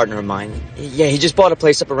business partner of mine. Yeah, he just bought a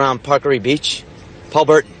place up around Parkery Beach. Paul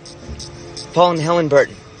Burton. Paul and Helen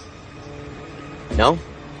Burton. No?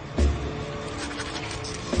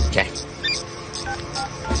 Okay.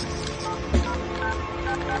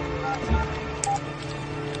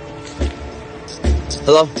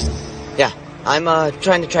 Hello? Yeah, I'm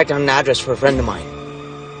trying to track down an address for a friend of mine.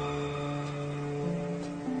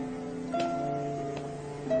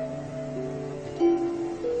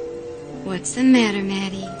 What's the matter,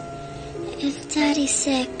 Maddie? If Daddy's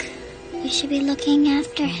sick, we should be looking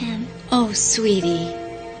after him. Oh, sweetie.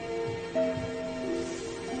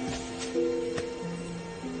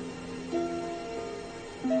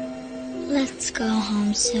 Let's go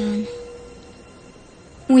home soon.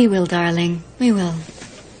 We will, darling. We will.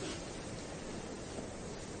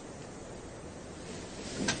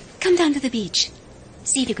 Come down to the beach.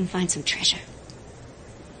 See if you can find some treasure.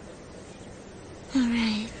 All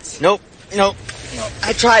right. Nope, nope, no.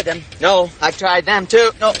 I tried them. No, I tried them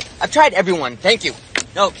too. No, I've tried everyone. Thank you.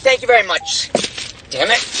 No, thank you very much. Damn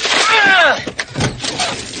it.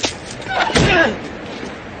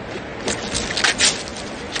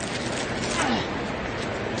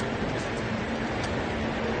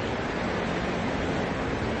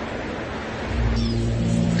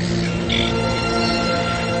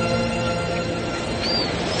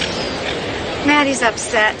 Maddie's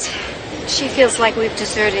upset. She feels like we've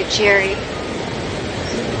deserted Jerry.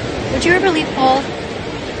 Would you ever leave Paul?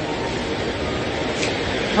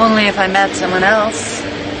 Only if I met someone else.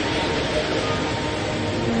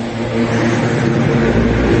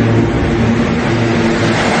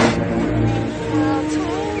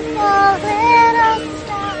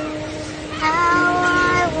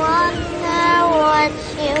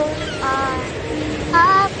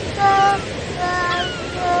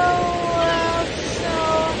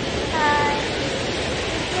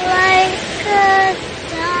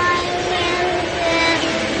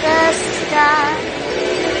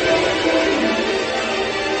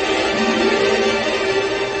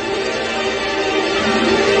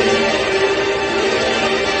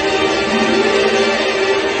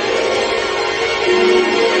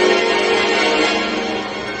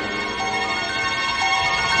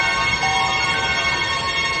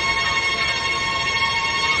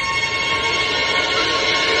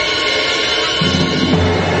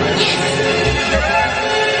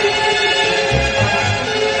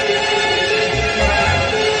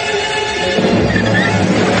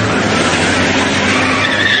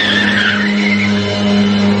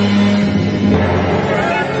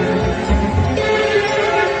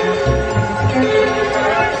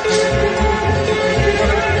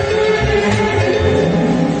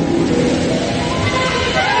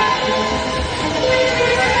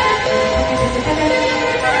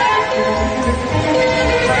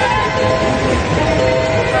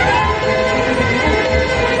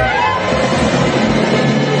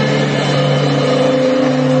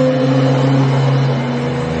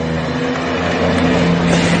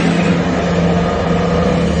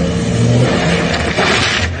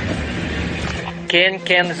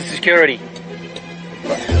 can. This is security.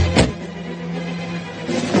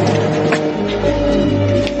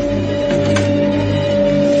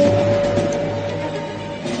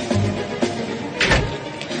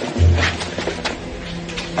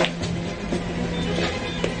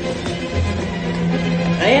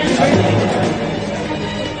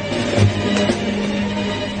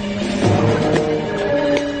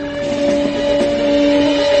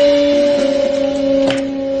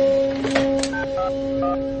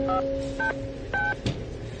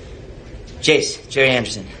 Jace, Jerry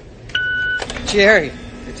Anderson. Jerry,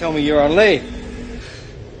 they told me you're on leave.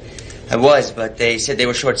 I was, but they said they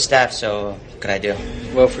were short-staffed, so what could I do?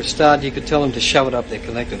 Well, for a start, you could tell them to shove it up their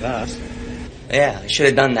collective ass. Yeah, I should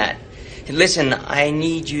have done that. Hey, listen, I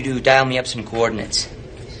need you to dial me up some coordinates.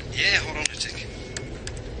 Yeah, hold on a tick.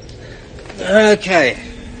 Okay.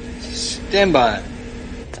 Stand by.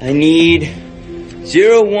 I need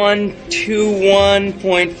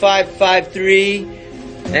 0121.553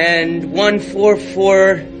 and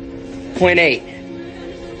 144.8.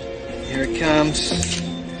 Here it comes.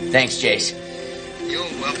 Thanks, Jace. You're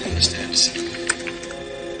welcome, Mr. Anderson.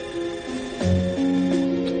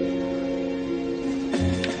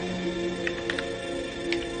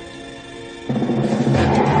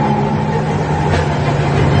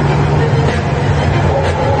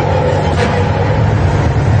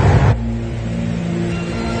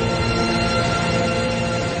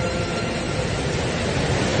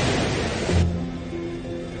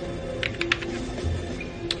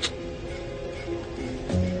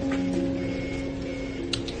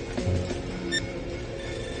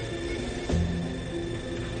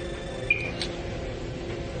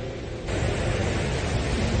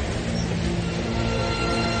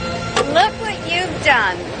 Look what you've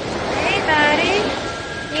done. Hey, buddy.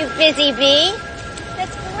 You busy bee?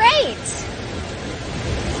 That's great.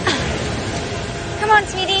 Come on,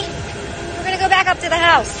 sweetie. We're going to go back up to the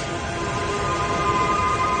house.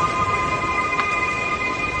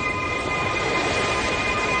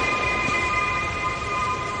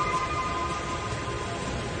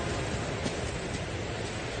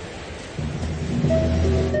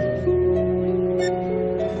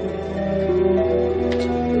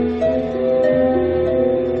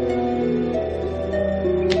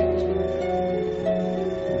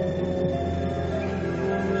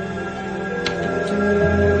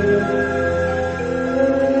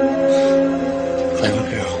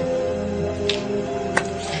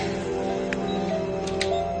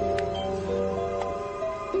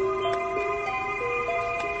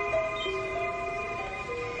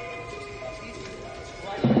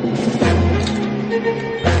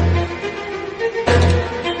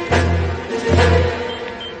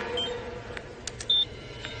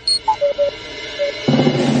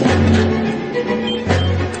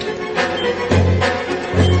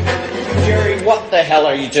 What the hell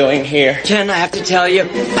are you doing here? Ken, I have to tell you,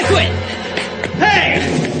 I quit. Hey!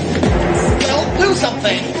 Well, do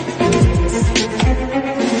something.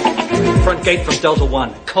 Front gate from Delta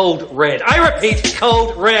 1. Code red. I repeat,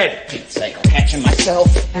 code red. For Pete's sake, I'm catching myself.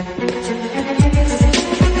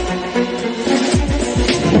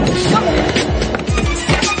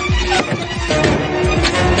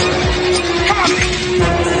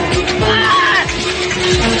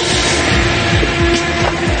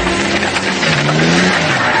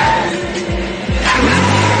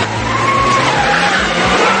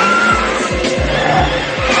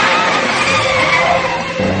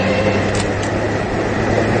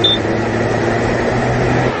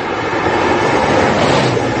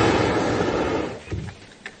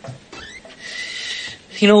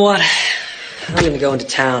 You know what? I'm going to go into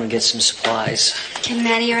town and get some supplies. Can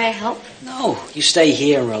Maddie or I help? No, you stay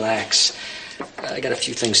here and relax. I got a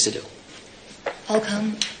few things to do. I'll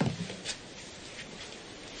come.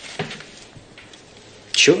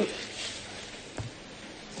 Sure.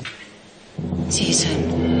 See you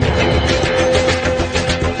soon.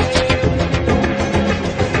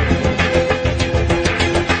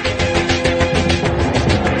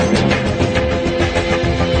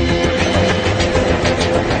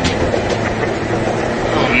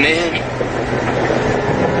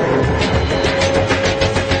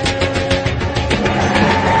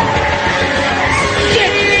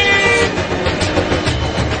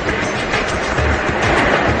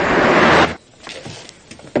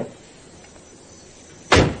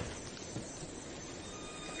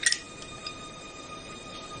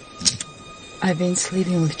 I've been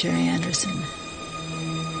sleeping with Jerry Anderson.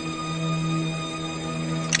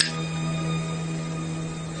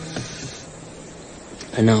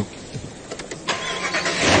 I know.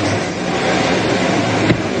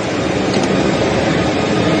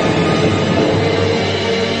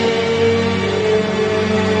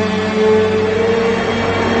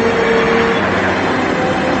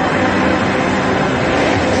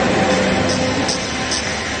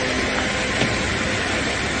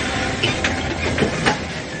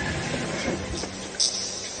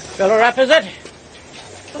 Fill her up, is it?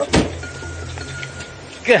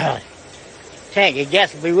 God. Tank of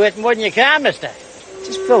gas will be worth more than your car, mister.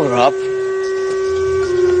 Just fill her up.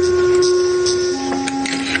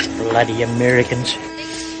 Bloody Americans.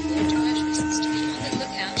 Motorists to be on the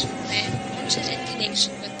lookout for a man wanted in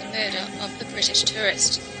connection with the murder of the British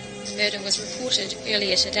tourist. The murder was reported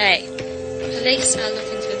earlier today. Police are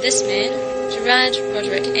looking for this man, Gerard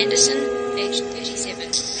Roderick Anderson, aged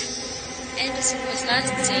 37. Anderson was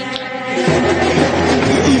last seen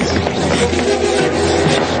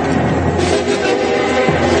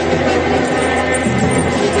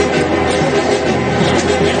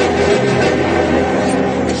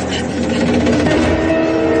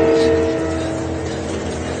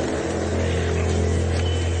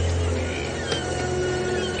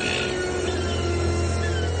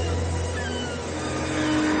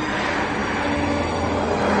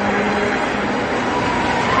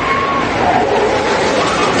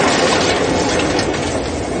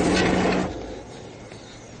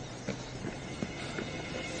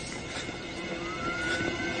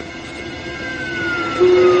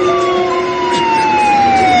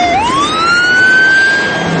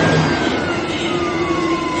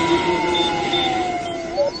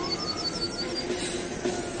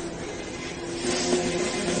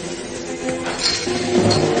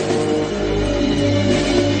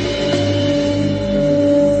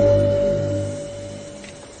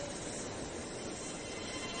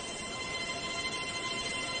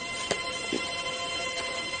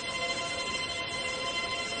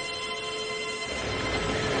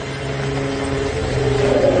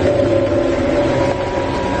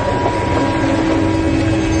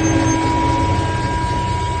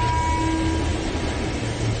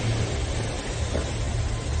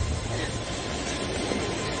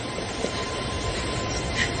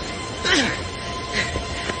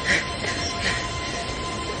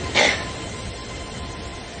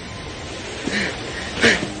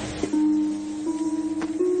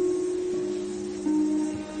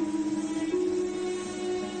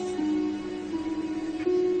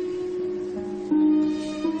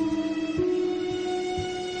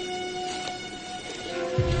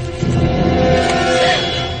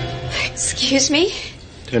Excuse me?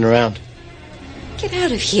 Turn around. Get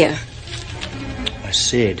out of here. I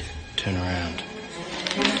said turn around.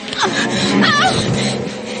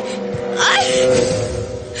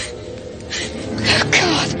 Oh,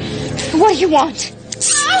 God. What do you want?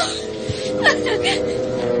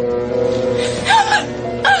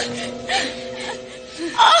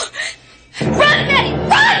 Run, Betty!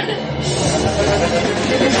 Run!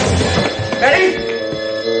 Betty?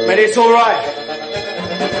 Betty, it's all right.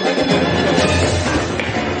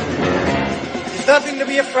 There's nothing to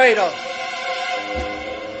be afraid of.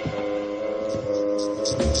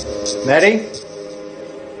 Maddie?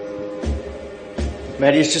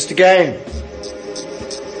 Maddie, it's just a game.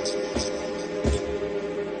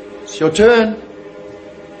 It's your turn.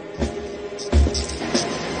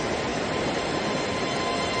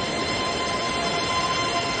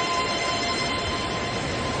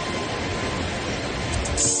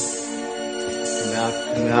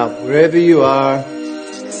 Come out, wherever you are.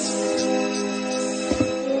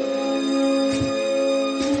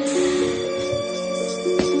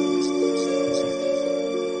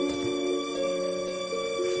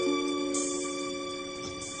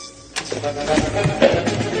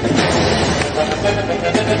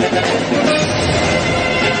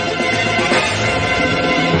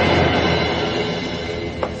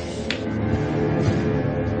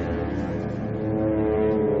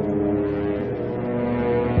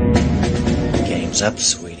 Game's up,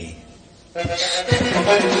 sweetie.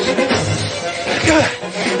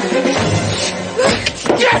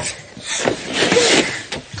 Yes!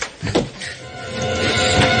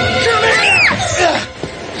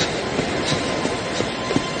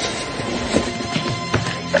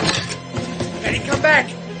 Maddie, come back!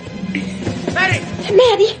 Maddie!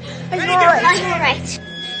 Maddie, are you all right? I'm all right.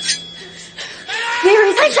 Where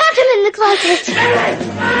is he? I found him in the closet.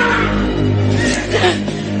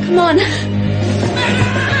 Come on.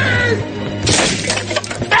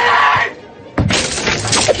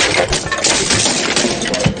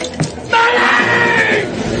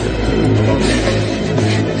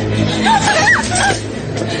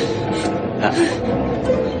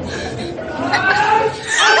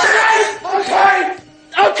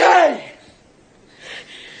 Okay!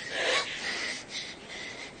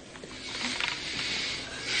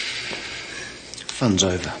 Fun's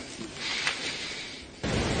over.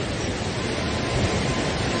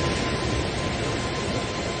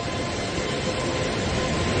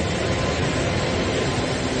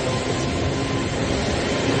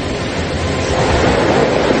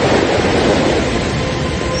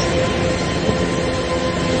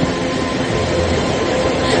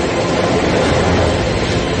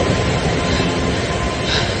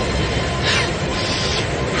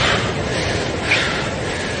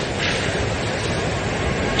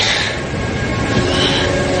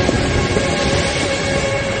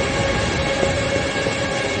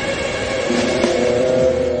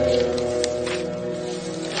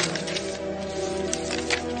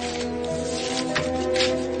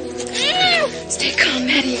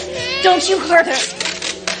 harder.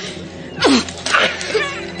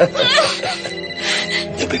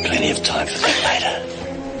 There'll be plenty of time for that later.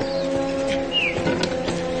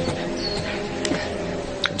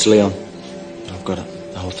 It's Leon. I've got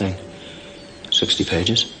it, the whole thing. 60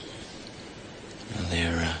 pages. And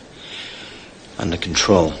they're under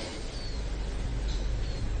control.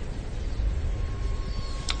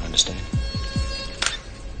 I understand.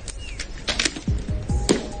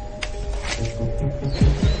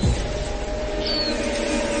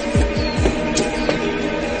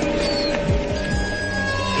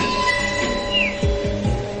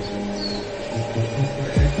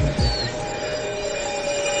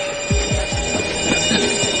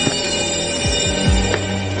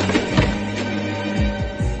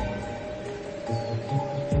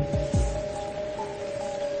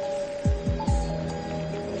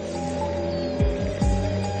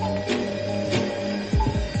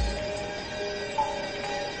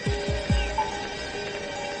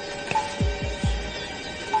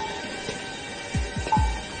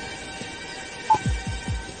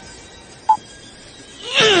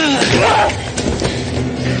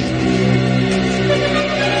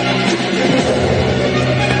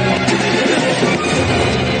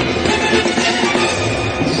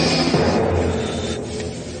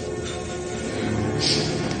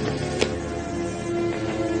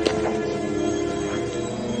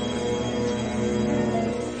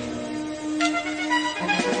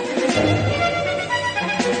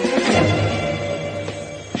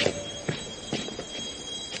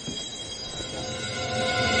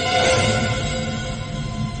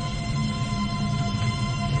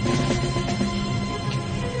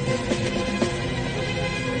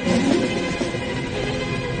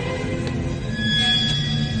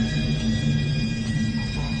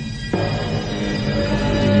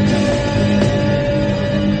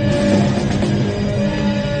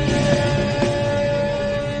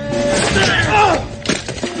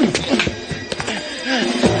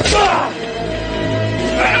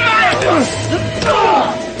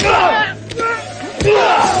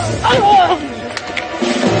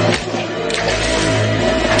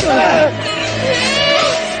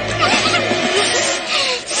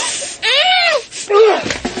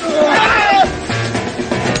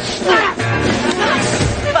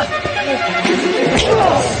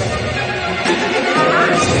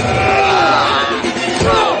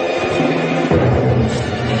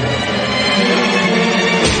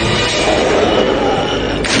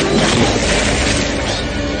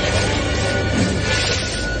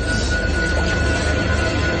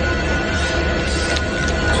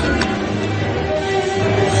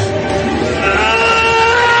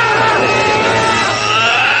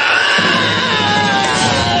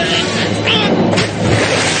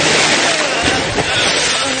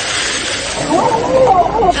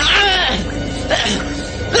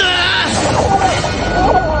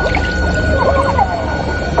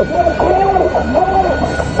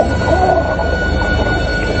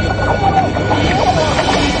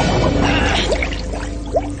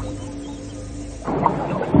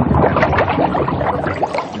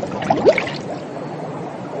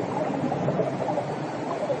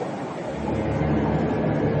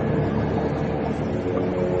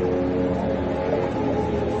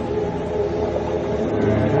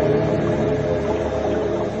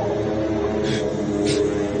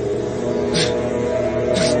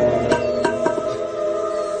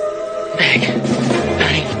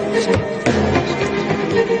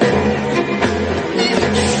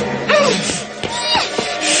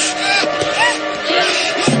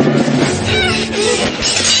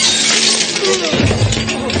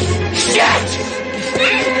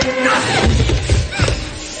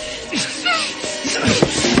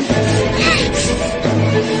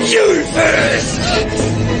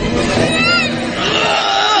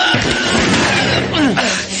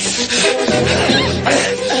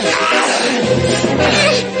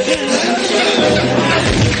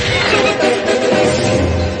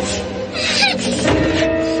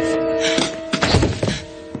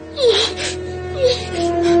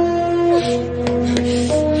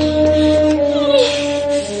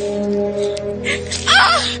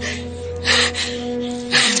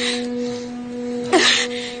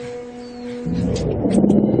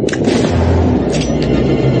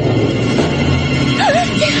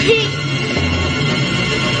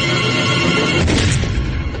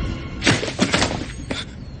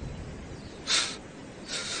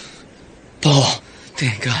 Oh,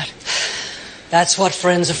 thank God. That's what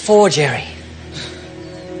friends are for, Jerry.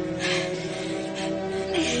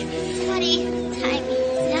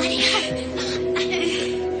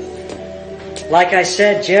 Like I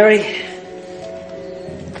said, Jerry,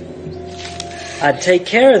 I'd take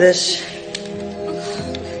care of this.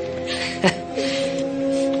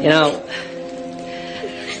 You know,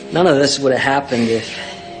 none of this would have happened if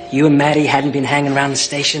you and Maddie hadn't been hanging around the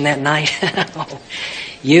station that night.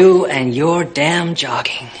 You and your damn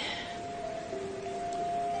jogging.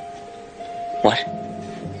 What?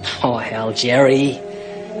 Oh, hell, Jerry.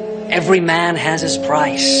 Every man has his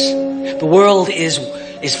price. The world is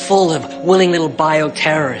full of willing little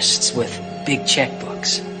bioterrorists with big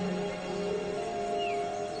checkbooks.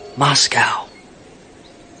 Moscow.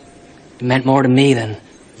 It meant more to me than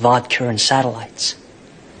vodka and satellites.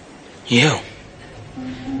 You?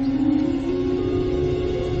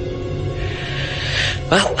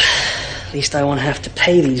 Well, at least I won't have to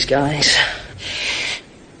pay these guys.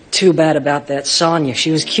 Too bad about that Sonia.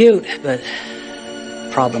 She was cute, but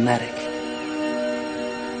problematic.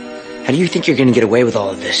 How do you think you're going to get away with all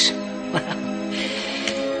of this?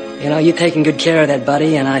 You know, you're taking good care of that,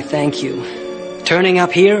 buddy, and I thank you. Turning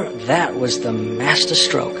up here, that was the master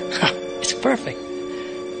stroke. It's perfect.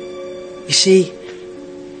 You see,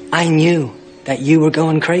 I knew that you were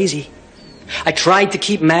going crazy. I tried to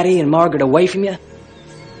keep Maddie and Margaret away from you.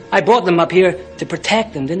 I brought them up here to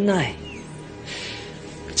protect them, didn't I?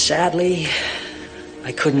 But sadly,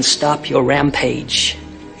 I couldn't stop your rampage.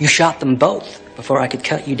 You shot them both before I could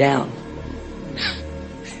cut you down.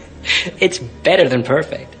 It's better than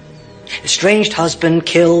perfect. Estranged husband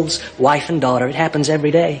kills wife and daughter. It happens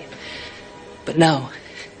every day. But no,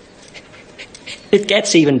 it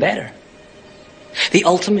gets even better. The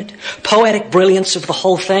ultimate poetic brilliance of the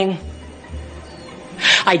whole thing.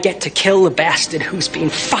 I get to kill the bastard who's been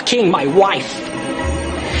fucking my wife.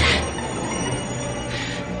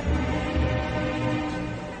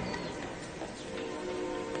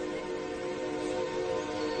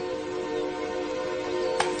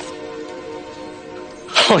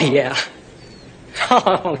 Oh, yeah.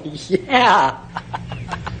 Oh, yeah.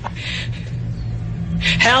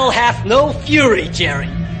 Hell hath no fury, Jerry.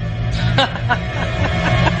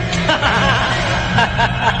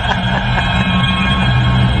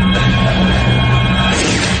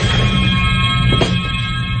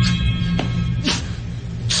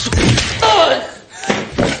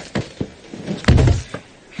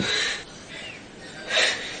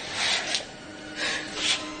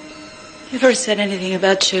 Never said anything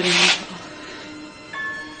about shooting people.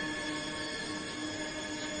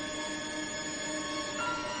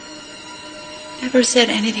 Never said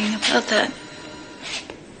anything about that.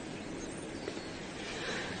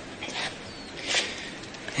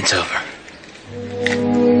 It's over.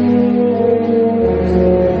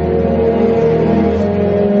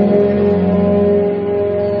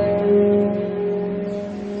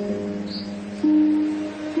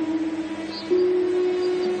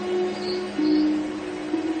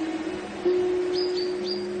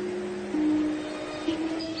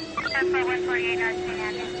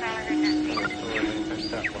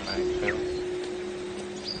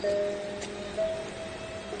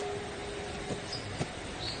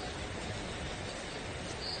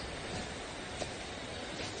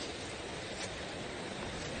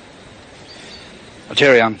 Well,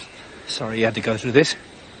 Jerry, I'm sorry you had to go through this.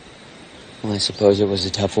 Well, I suppose it was a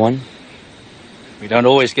tough one. We don't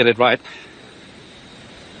always get it right.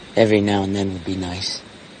 Every now and then would be nice.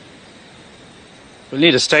 We'll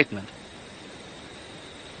need a statement.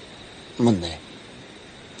 Monday.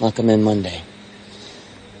 I'll come in Monday.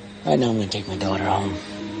 Right now I'm going to take my daughter home.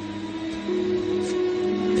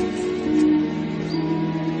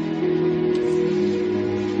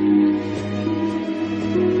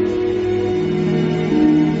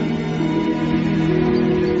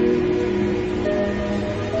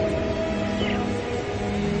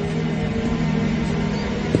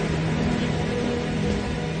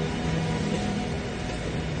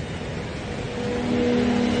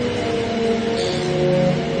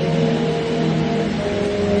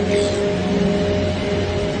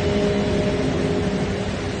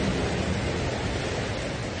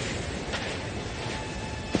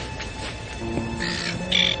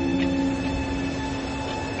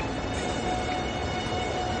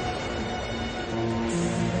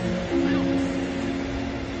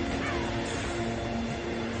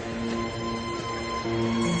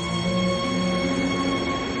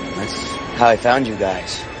 How I found you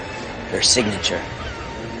guys. Your signature.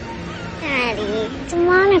 Daddy, it's a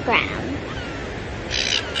monogram.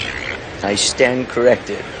 I stand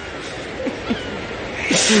corrected.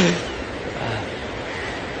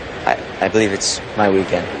 I believe it's my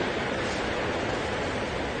weekend.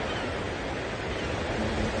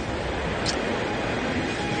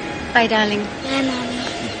 Bye, darling. Bye, Mommy.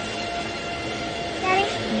 Daddy,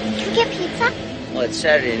 can we get pizza? Well, it's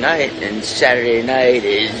Saturday night, and Saturday night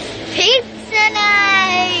is... Pizza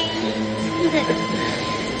night!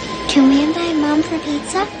 Can we invite Mom for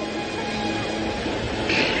pizza?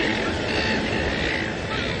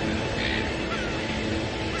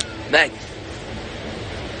 Meg.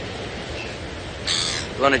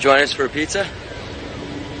 You want to join us for a pizza?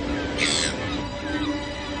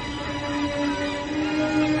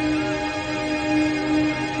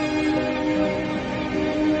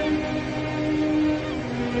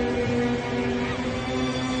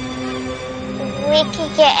 We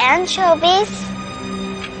could get anchovies.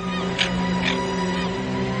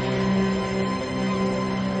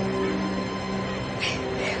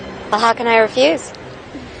 Well, how can I refuse?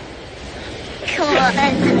 Come on.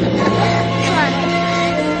 Come on.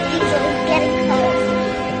 Pizza's getting cold.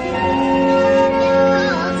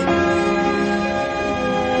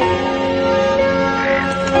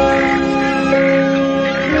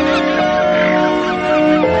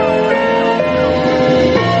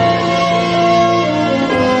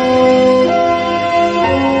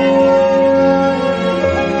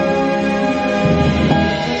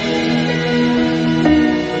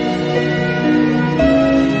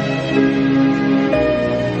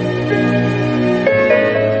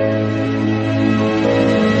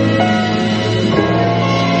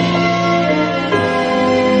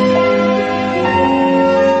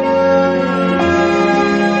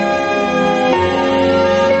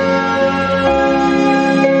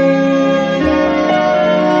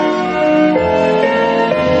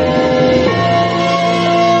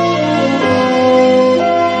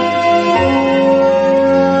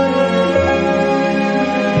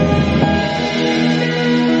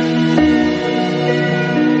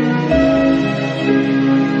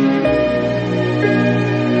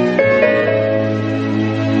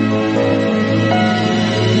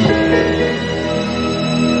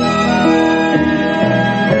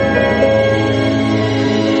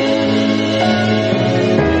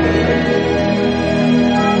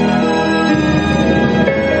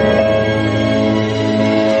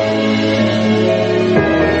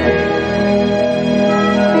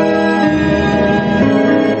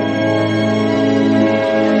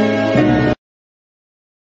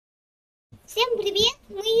 Всем привет!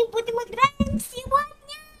 Мы будем играть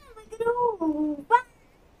сегодня в игру.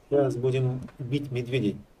 Сейчас будем бить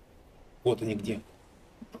медведей. Вот они где.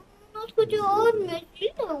 У нас хоть армия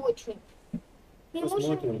сильная очень. Мы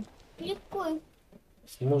Посмотрим, можем легко.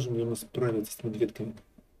 сможем ли мы справиться с медведками.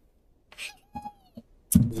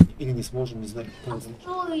 Или не сможем, не знаю.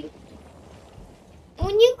 Ой. У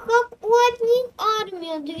них как у одних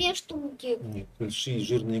армия 2 штуки. Нет, большие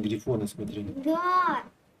жирные грифоны, смотри. Да.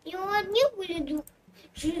 И у одних были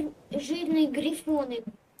жирные грифоны.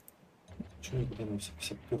 Чего никуда мы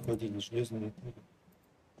все походили, железные.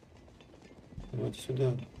 Давайте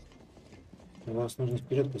сюда. Вас нужно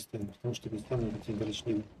вперед поставить, потому что вы там такие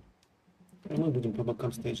дрочливые. А мы будем по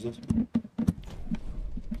бокам стоять ждать.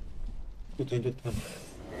 Кто-то идет там.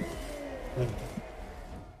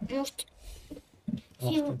 Может,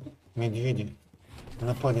 Ох ты, медведи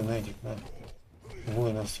напали на этих, на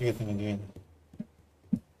воинов света медведя.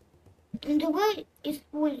 Ну давай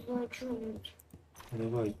используем что-нибудь.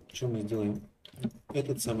 Давай, что мы сделаем?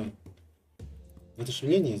 Этот самый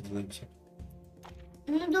воодушевление сделаем все.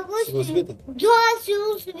 Ну давай Силу света? Да,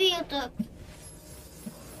 силу света.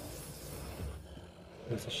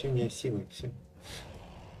 Насыщение силы, все.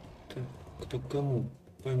 Кто к кому?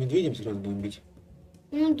 По медведям сразу будем бить.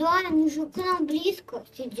 Ну да, они же к нам близко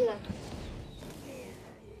сидят.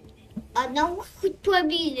 Одного хоть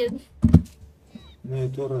побили. На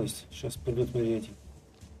эту раз. Сейчас пойдет, смотри, эти.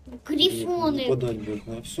 Грифоны. Нападать будут.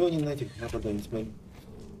 На все они на этих нападают, смотри.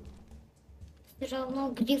 Все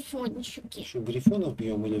равно грифончики. Что, грифонов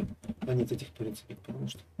бьем или они от этих турецких, потому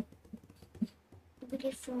что...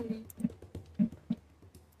 Грифоны.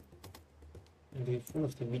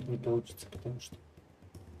 Грифонов-то бить не получится, потому что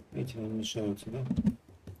эти нам мешаются, да?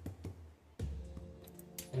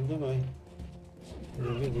 Ну давай.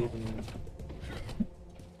 Медведи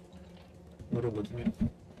роботами.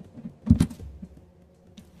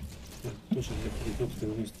 Так, точно для перекрестка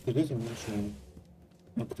вместе стрелять,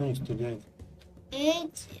 а кто не стреляет?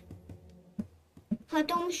 Эти. А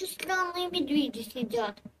там еще странные медведи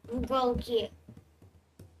сидят в уголке.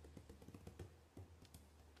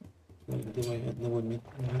 Давай одного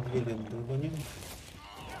медведя долбанем.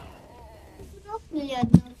 Или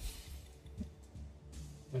одного.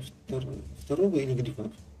 Второго или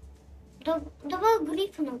грифонов? Да, давай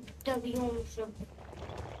грифонов добьем уже.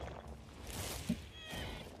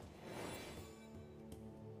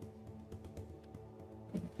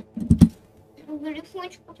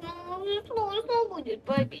 Грифончиков нам уже сложно будет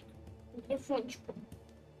побить. Грифончиков.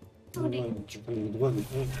 Давай, два,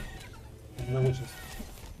 одного сейчас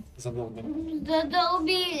задолбим.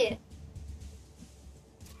 Задолбили.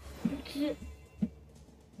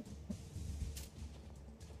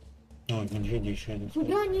 Ой, медведи еще один.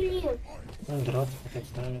 Куда они лезут? Ну, драться хотят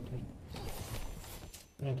с нами тоже.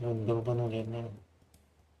 Это вот долбанули одного.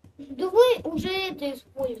 Давай уже это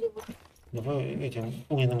использовать. Давай этим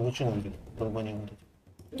огненным лучом будет долбанем вот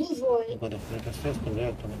эти. Давай. Когда прикасаясь,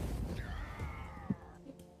 стреляют туда.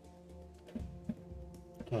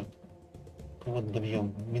 Так. Кого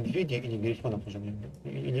добьем? Медведя или грифонов уже будем?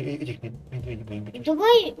 Или этих медведей будем бить?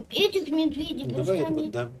 Давай этих медведей. Ну, давай сами.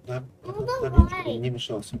 это Ну добьем, чтобы давай. он не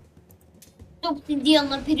мешался. Чтоб ты делал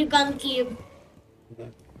на перегонки. Да.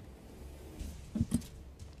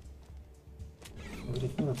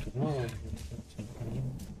 Грифонов тут мало.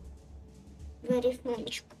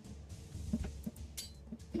 Грифончик.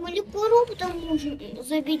 Мы легко роботом можем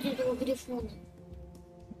забить этого грифона.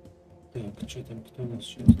 Так, что там, кто у нас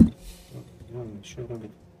еще? Еще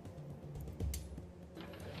робот.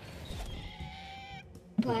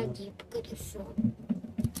 Погиб грифон.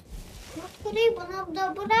 Вот скорее бы нам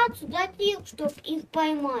добраться до тех, чтобы их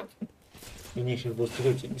поймать. Они сейчас будут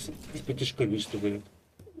стрелять из-под тяжка, видишь, что говорят.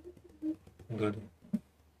 Гады.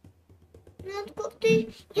 Надо как-то...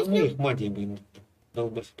 А мы их магией будем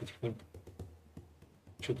долбаться потихоньку.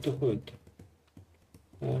 Что кто ходит-то?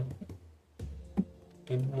 О.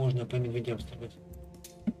 Можно по медведям стрелять.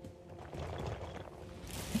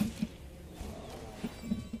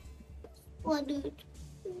 Падают.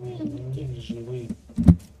 Живые.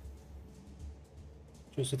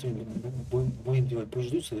 Что с этим будем делать? Пусть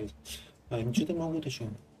ждут, соответственно. А, они что-то могут еще.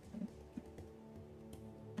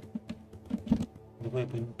 Давай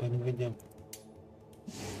по медведям.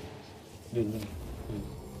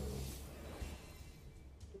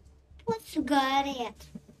 Вот сигарет.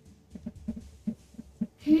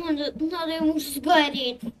 Надо ему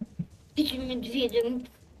сгореть. Этим медведем.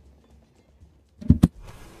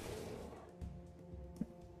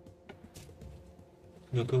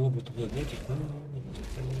 На кого бы туда дать их?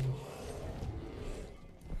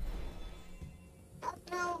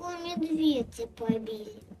 Одного медведя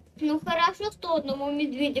побили. Ну хорошо, что одного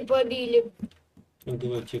медведя побили. Ну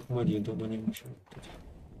давай тех магии долбанем еще.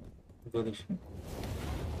 Гадов.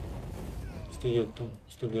 Стоят там,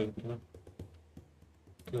 стреляют, да?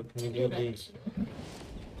 Так, медведей.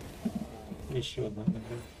 Еще одна.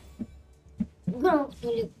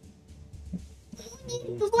 Грохнули.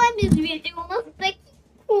 Два медведя у нас такие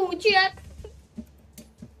куча.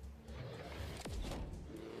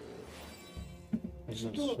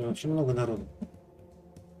 Вообще много народу.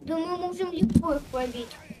 Да мы можем легко их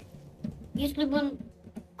побить. Если бы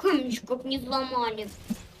камешков не сломали.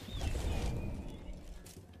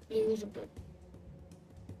 Лишь бы.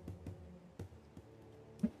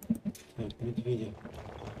 Так, медведя.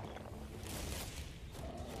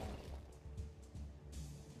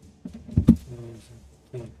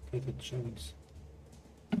 Так, этот Джонс.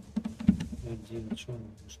 Один Джон,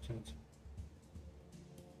 что это?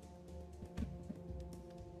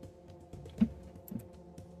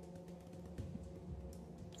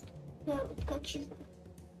 Да, вот какие.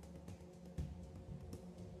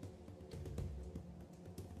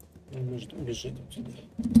 Он может убежать отсюда.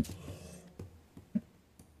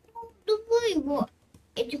 Давай его,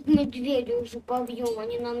 этих медведей уже побьем,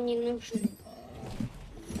 они нам не нужны.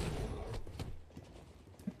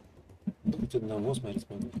 Хоть одного, смотри.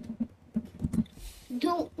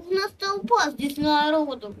 Да у нас толпа здесь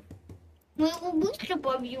народу. Мы его быстро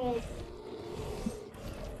побьем.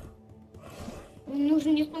 Он нужно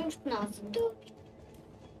не сможет нас добить.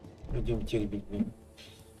 Пойдем тех бить.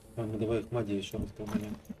 А, ну давай их магии еще раз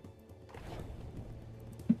поломаем.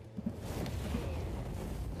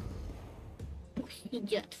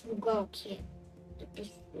 Сидят в уголке.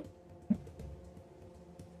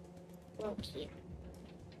 В уголке.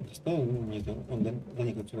 Доставил? Ну, нет, он до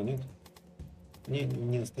них отсюда нет.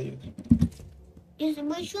 Не достает. Если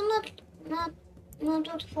бы еще на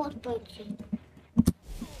тот вход пойти.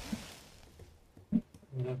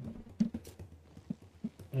 Да.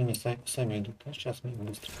 Они сами идут. А сейчас мы их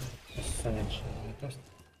быстро. Сами решаем.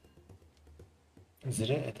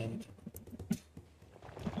 Зря это они так.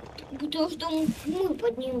 Потому что мы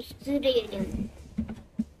под ним стрелим.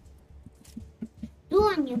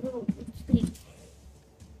 Да, они глупцы.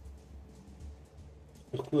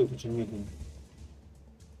 Ходят очень медленно.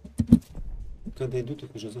 Когда идут,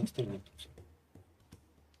 их уже застрелят.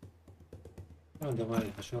 А,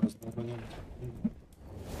 давай еще раз нагоним.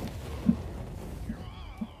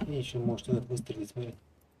 И еще может этот выстрелить, смотри.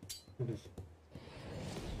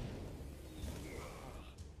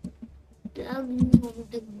 огнем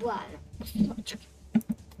добавим кусочек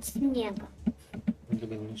снега.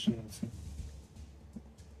 Когда не мешается.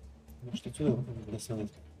 Может, отсюда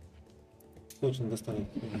достанет? Точно достанет.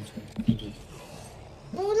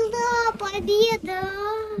 Ура! Победа!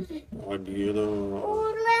 Победа!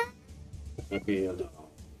 Ура! Победа!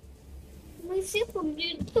 Мы все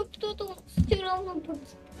победили, кто-то все равно победил.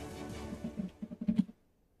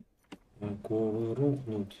 Оковы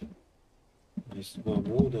рухнут. И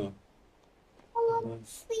свобода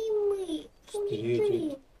Молодцы мы!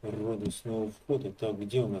 встретит роды снова входа. Так,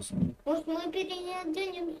 где у нас? Может, мы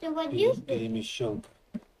переоденемся в одежду? Перемещалка.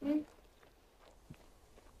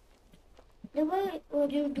 Давай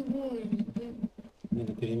одежду будем.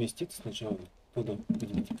 Надо переместиться сначала. Туда,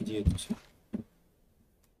 где это все?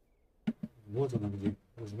 Вот она где.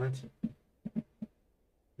 Узнать.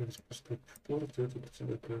 Что порт, это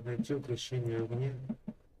тебя найти укрощение огня.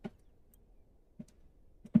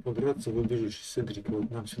 Подраться в убежище. Седрик, вот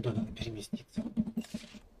нам сюда надо переместиться.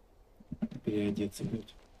 Переодеться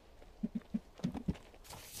будет.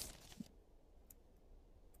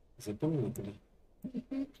 Запомнила куда?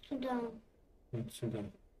 Сюда. Вот сюда.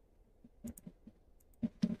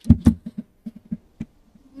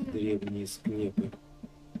 Древние склепы.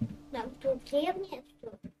 Да, тут древнее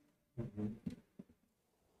все. Угу.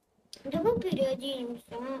 Давай переоденемся,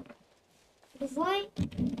 а? Давай.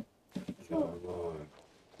 Давай.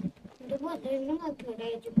 Давай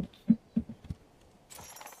переоденемся.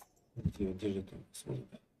 Где же ты? Смотри.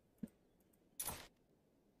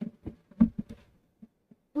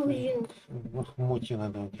 Лохмотья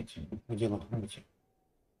надо одеть. Где лохмотья?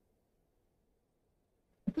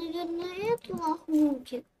 Наверное, это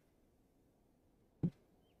лохмотья.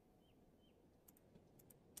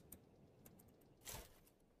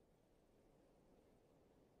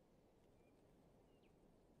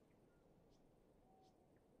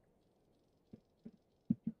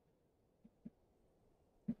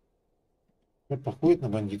 Ну, походит на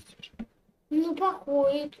бандита теперь. Ну,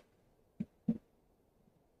 походит.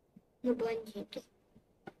 На бандитов.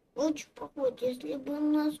 Очень походит. Если бы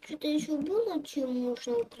у нас что-то еще было, чем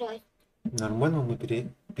можно украсть. Нормально мы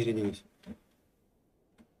переоделись.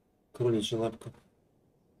 Кроличья лапка.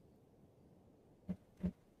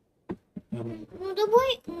 Ну,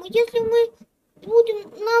 давай, если мы будем,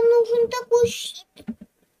 нам нужен такой щит.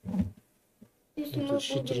 Если Это мы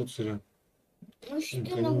щит будем... рыцаря. Ну,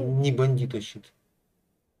 щиты Это нам... не бандита щит.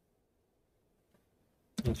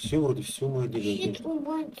 Вот все, вроде все мы одели. Щит у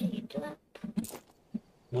бандита.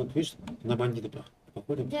 Вот видишь, на бандита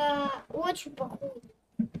походим. Да, очень похоже.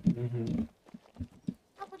 Угу.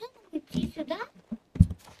 А куда нам идти? Сюда?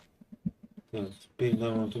 Так, теперь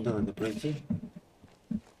нам вот туда надо пройти,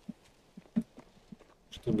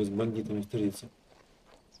 чтобы с бандитами встретиться.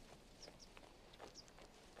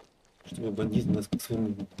 Чтобы бандиты нас к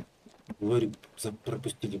своему глорию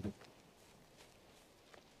пропустили бы.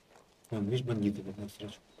 Вон, видишь, бандиты вот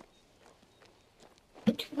навстречу.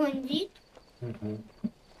 Это бандит? Угу.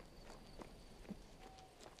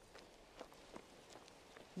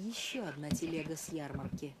 Еще одна телега с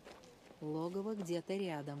ярмарки. Логово где-то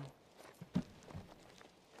рядом.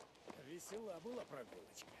 Весела была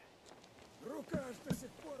прогулочка. Рука аж до сих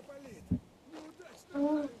пор болит.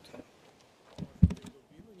 Неудачно.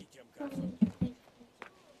 Дубину не тем концом.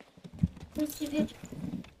 Он теперь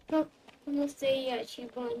как настоящий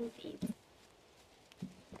бандит.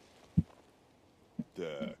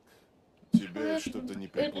 Так, тебе что-то не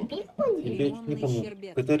Это припомню. тоже бандит? Тебе не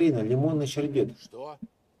помню. Катарина, лимонный щербет. Что?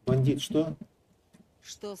 Бандит, что?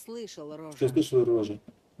 Что слышал, Рожа? Что слышал, Рожа?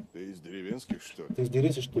 Ты из деревенских, что ли? Ты из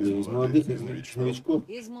деревни, что ли? Из молодых, из новичков?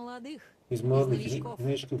 Из молодых. Из молодых, из новичков.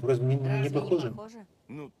 Новичков. Разве не похоже?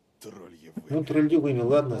 Ну, троллье вы. Ну, троллевое имя,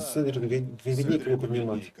 ладно, Седрик, веди кого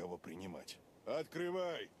принимать. Кого принимать.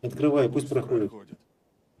 Открывай. Открывай, пусть проходит.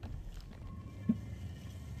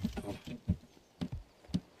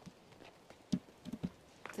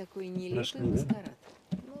 Такой нелепый Прошли, да? маскарад.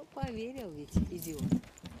 Ну, поверил ведь, идиот.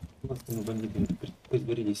 Вот мы бандиты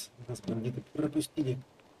притворились. Нас бандиты пропустили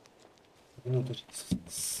внутрь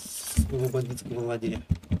своего бандитского лагеря.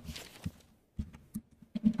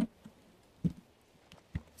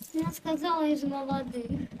 Я сказала из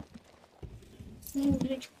молодых.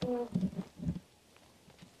 Мужичков.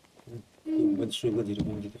 Большой лагерь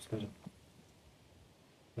бандитов, смотри.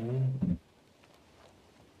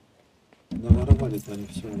 Наворовали-то они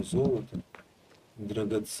все, золото,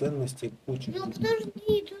 драгоценности, кучу. Ну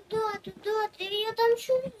подожди, туда, я там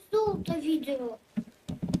еще золото видела.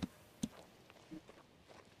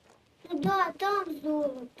 Да, там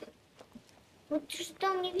золото. Вот ты же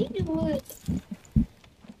там не видела это?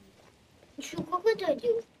 Еще какая-то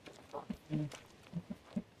девушка.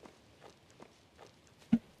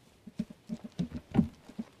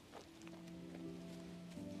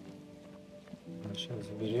 Сейчас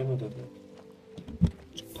заберем вот это.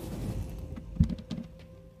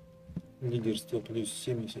 Лидерство плюс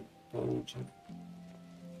 70 получим.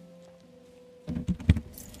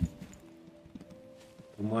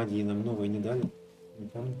 Магии нам новой не дали. Не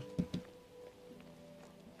помнишь?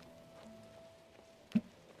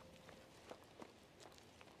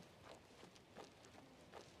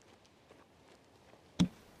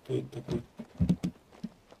 Кто это такой?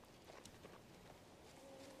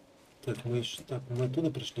 Так, мы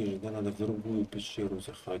оттуда пришли же, да, надо в другую пещеру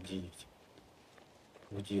заходить.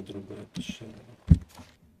 Где другая пещера?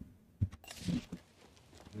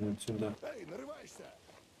 Вот сюда. Эй, нарываешься!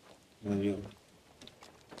 Наверное.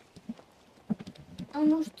 А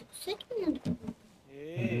может, с этим надо?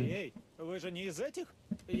 Эй, вы же не из этих?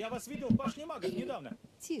 Я вас видел в башне магов недавно.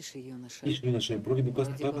 Тише, юноша. Видишь, юноша, вроде бы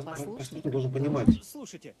послушно должен понимать.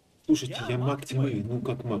 Слушайте, Я маг тьмы, ну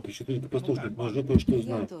как маг, еще только послушник, но уже кое-что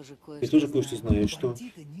знаю. Я тоже кое-что знаю, что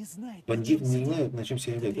бандиты не знают, на чем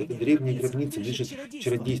сидят. Это древняя гробница, лежит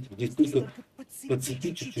чародейство. Здесь только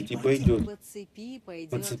подцепи чуть-чуть и пойдет.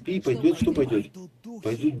 Подцепи и пойдет, что пойдет?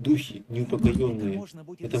 Пойдут духи неупокоенные.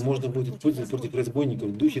 Это можно будет использовать против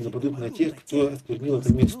разбойников. Духи нападут на тех, кто осквернил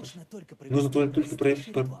это место. Нужно только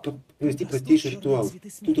провести простейший ритуал.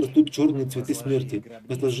 Тут растут черные цветы смерти.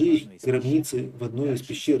 Насложи их гробницы в одной из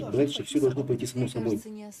пещер. Дальше все должно пойти само собой.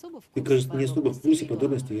 Ты, кажется, не особо в курсе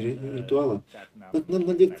подробностей ритуала. Как нам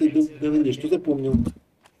на лекции говорили, что запомнил.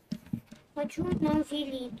 Хочу нам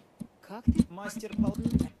зелит. Как ты? Мастер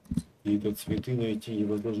И это цветы найти и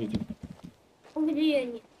возложить их. Где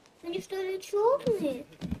они? Они что ли черные?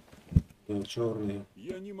 Да, черные.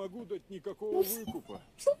 Я не могу дать никакого выкупа.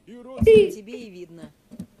 И Тебе и видно.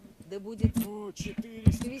 Да будет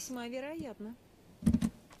 400. весьма вероятно.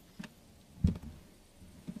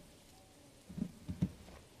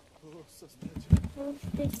 О, Создатель, Вот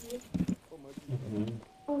что здесь. помоги.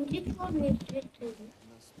 А где черные цветы?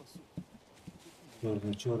 Нас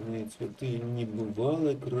спасут. Черные цветы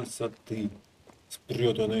небывалой красоты.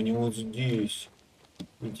 Спрет она не вот здесь.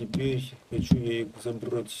 И теперь хочу я их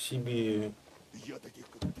забрать себе. Я таких,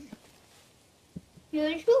 как ты. Я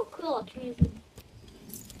еще крот вижу.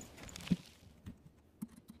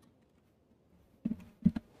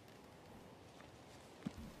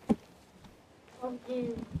 А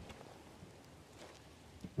где?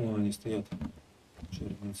 О, они стоят.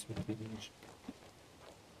 Черные цветы, видишь?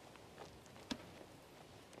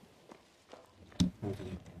 Вот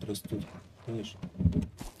они растут. Видишь?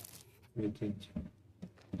 Цветы.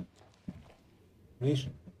 Видишь?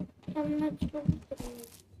 Там на тебя выстрелить.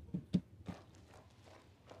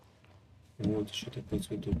 Вот еще такой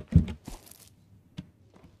цветок.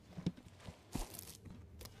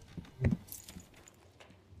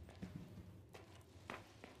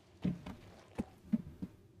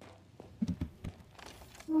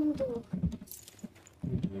 Сундук.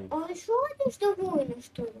 А еще один что воина,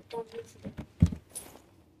 что ли, там вышли?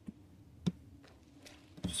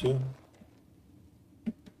 Все?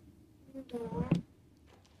 Ну да.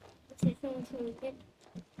 Сейчас ничего нет.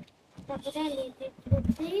 Собрали эти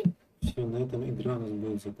цветы. Все, на этом игра у нас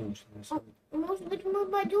будет закончена. А может быть мы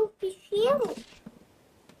пойдем в пещеру?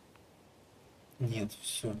 Нет,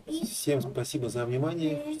 все. Всем спасибо за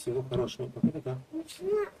внимание. Всего хорошего. Пока-пока.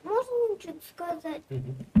 Можно мне что-то сказать?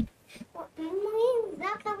 Вот, мы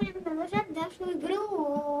завтра будем продолжать нашу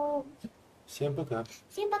игру. Всем пока.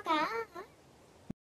 Всем пока.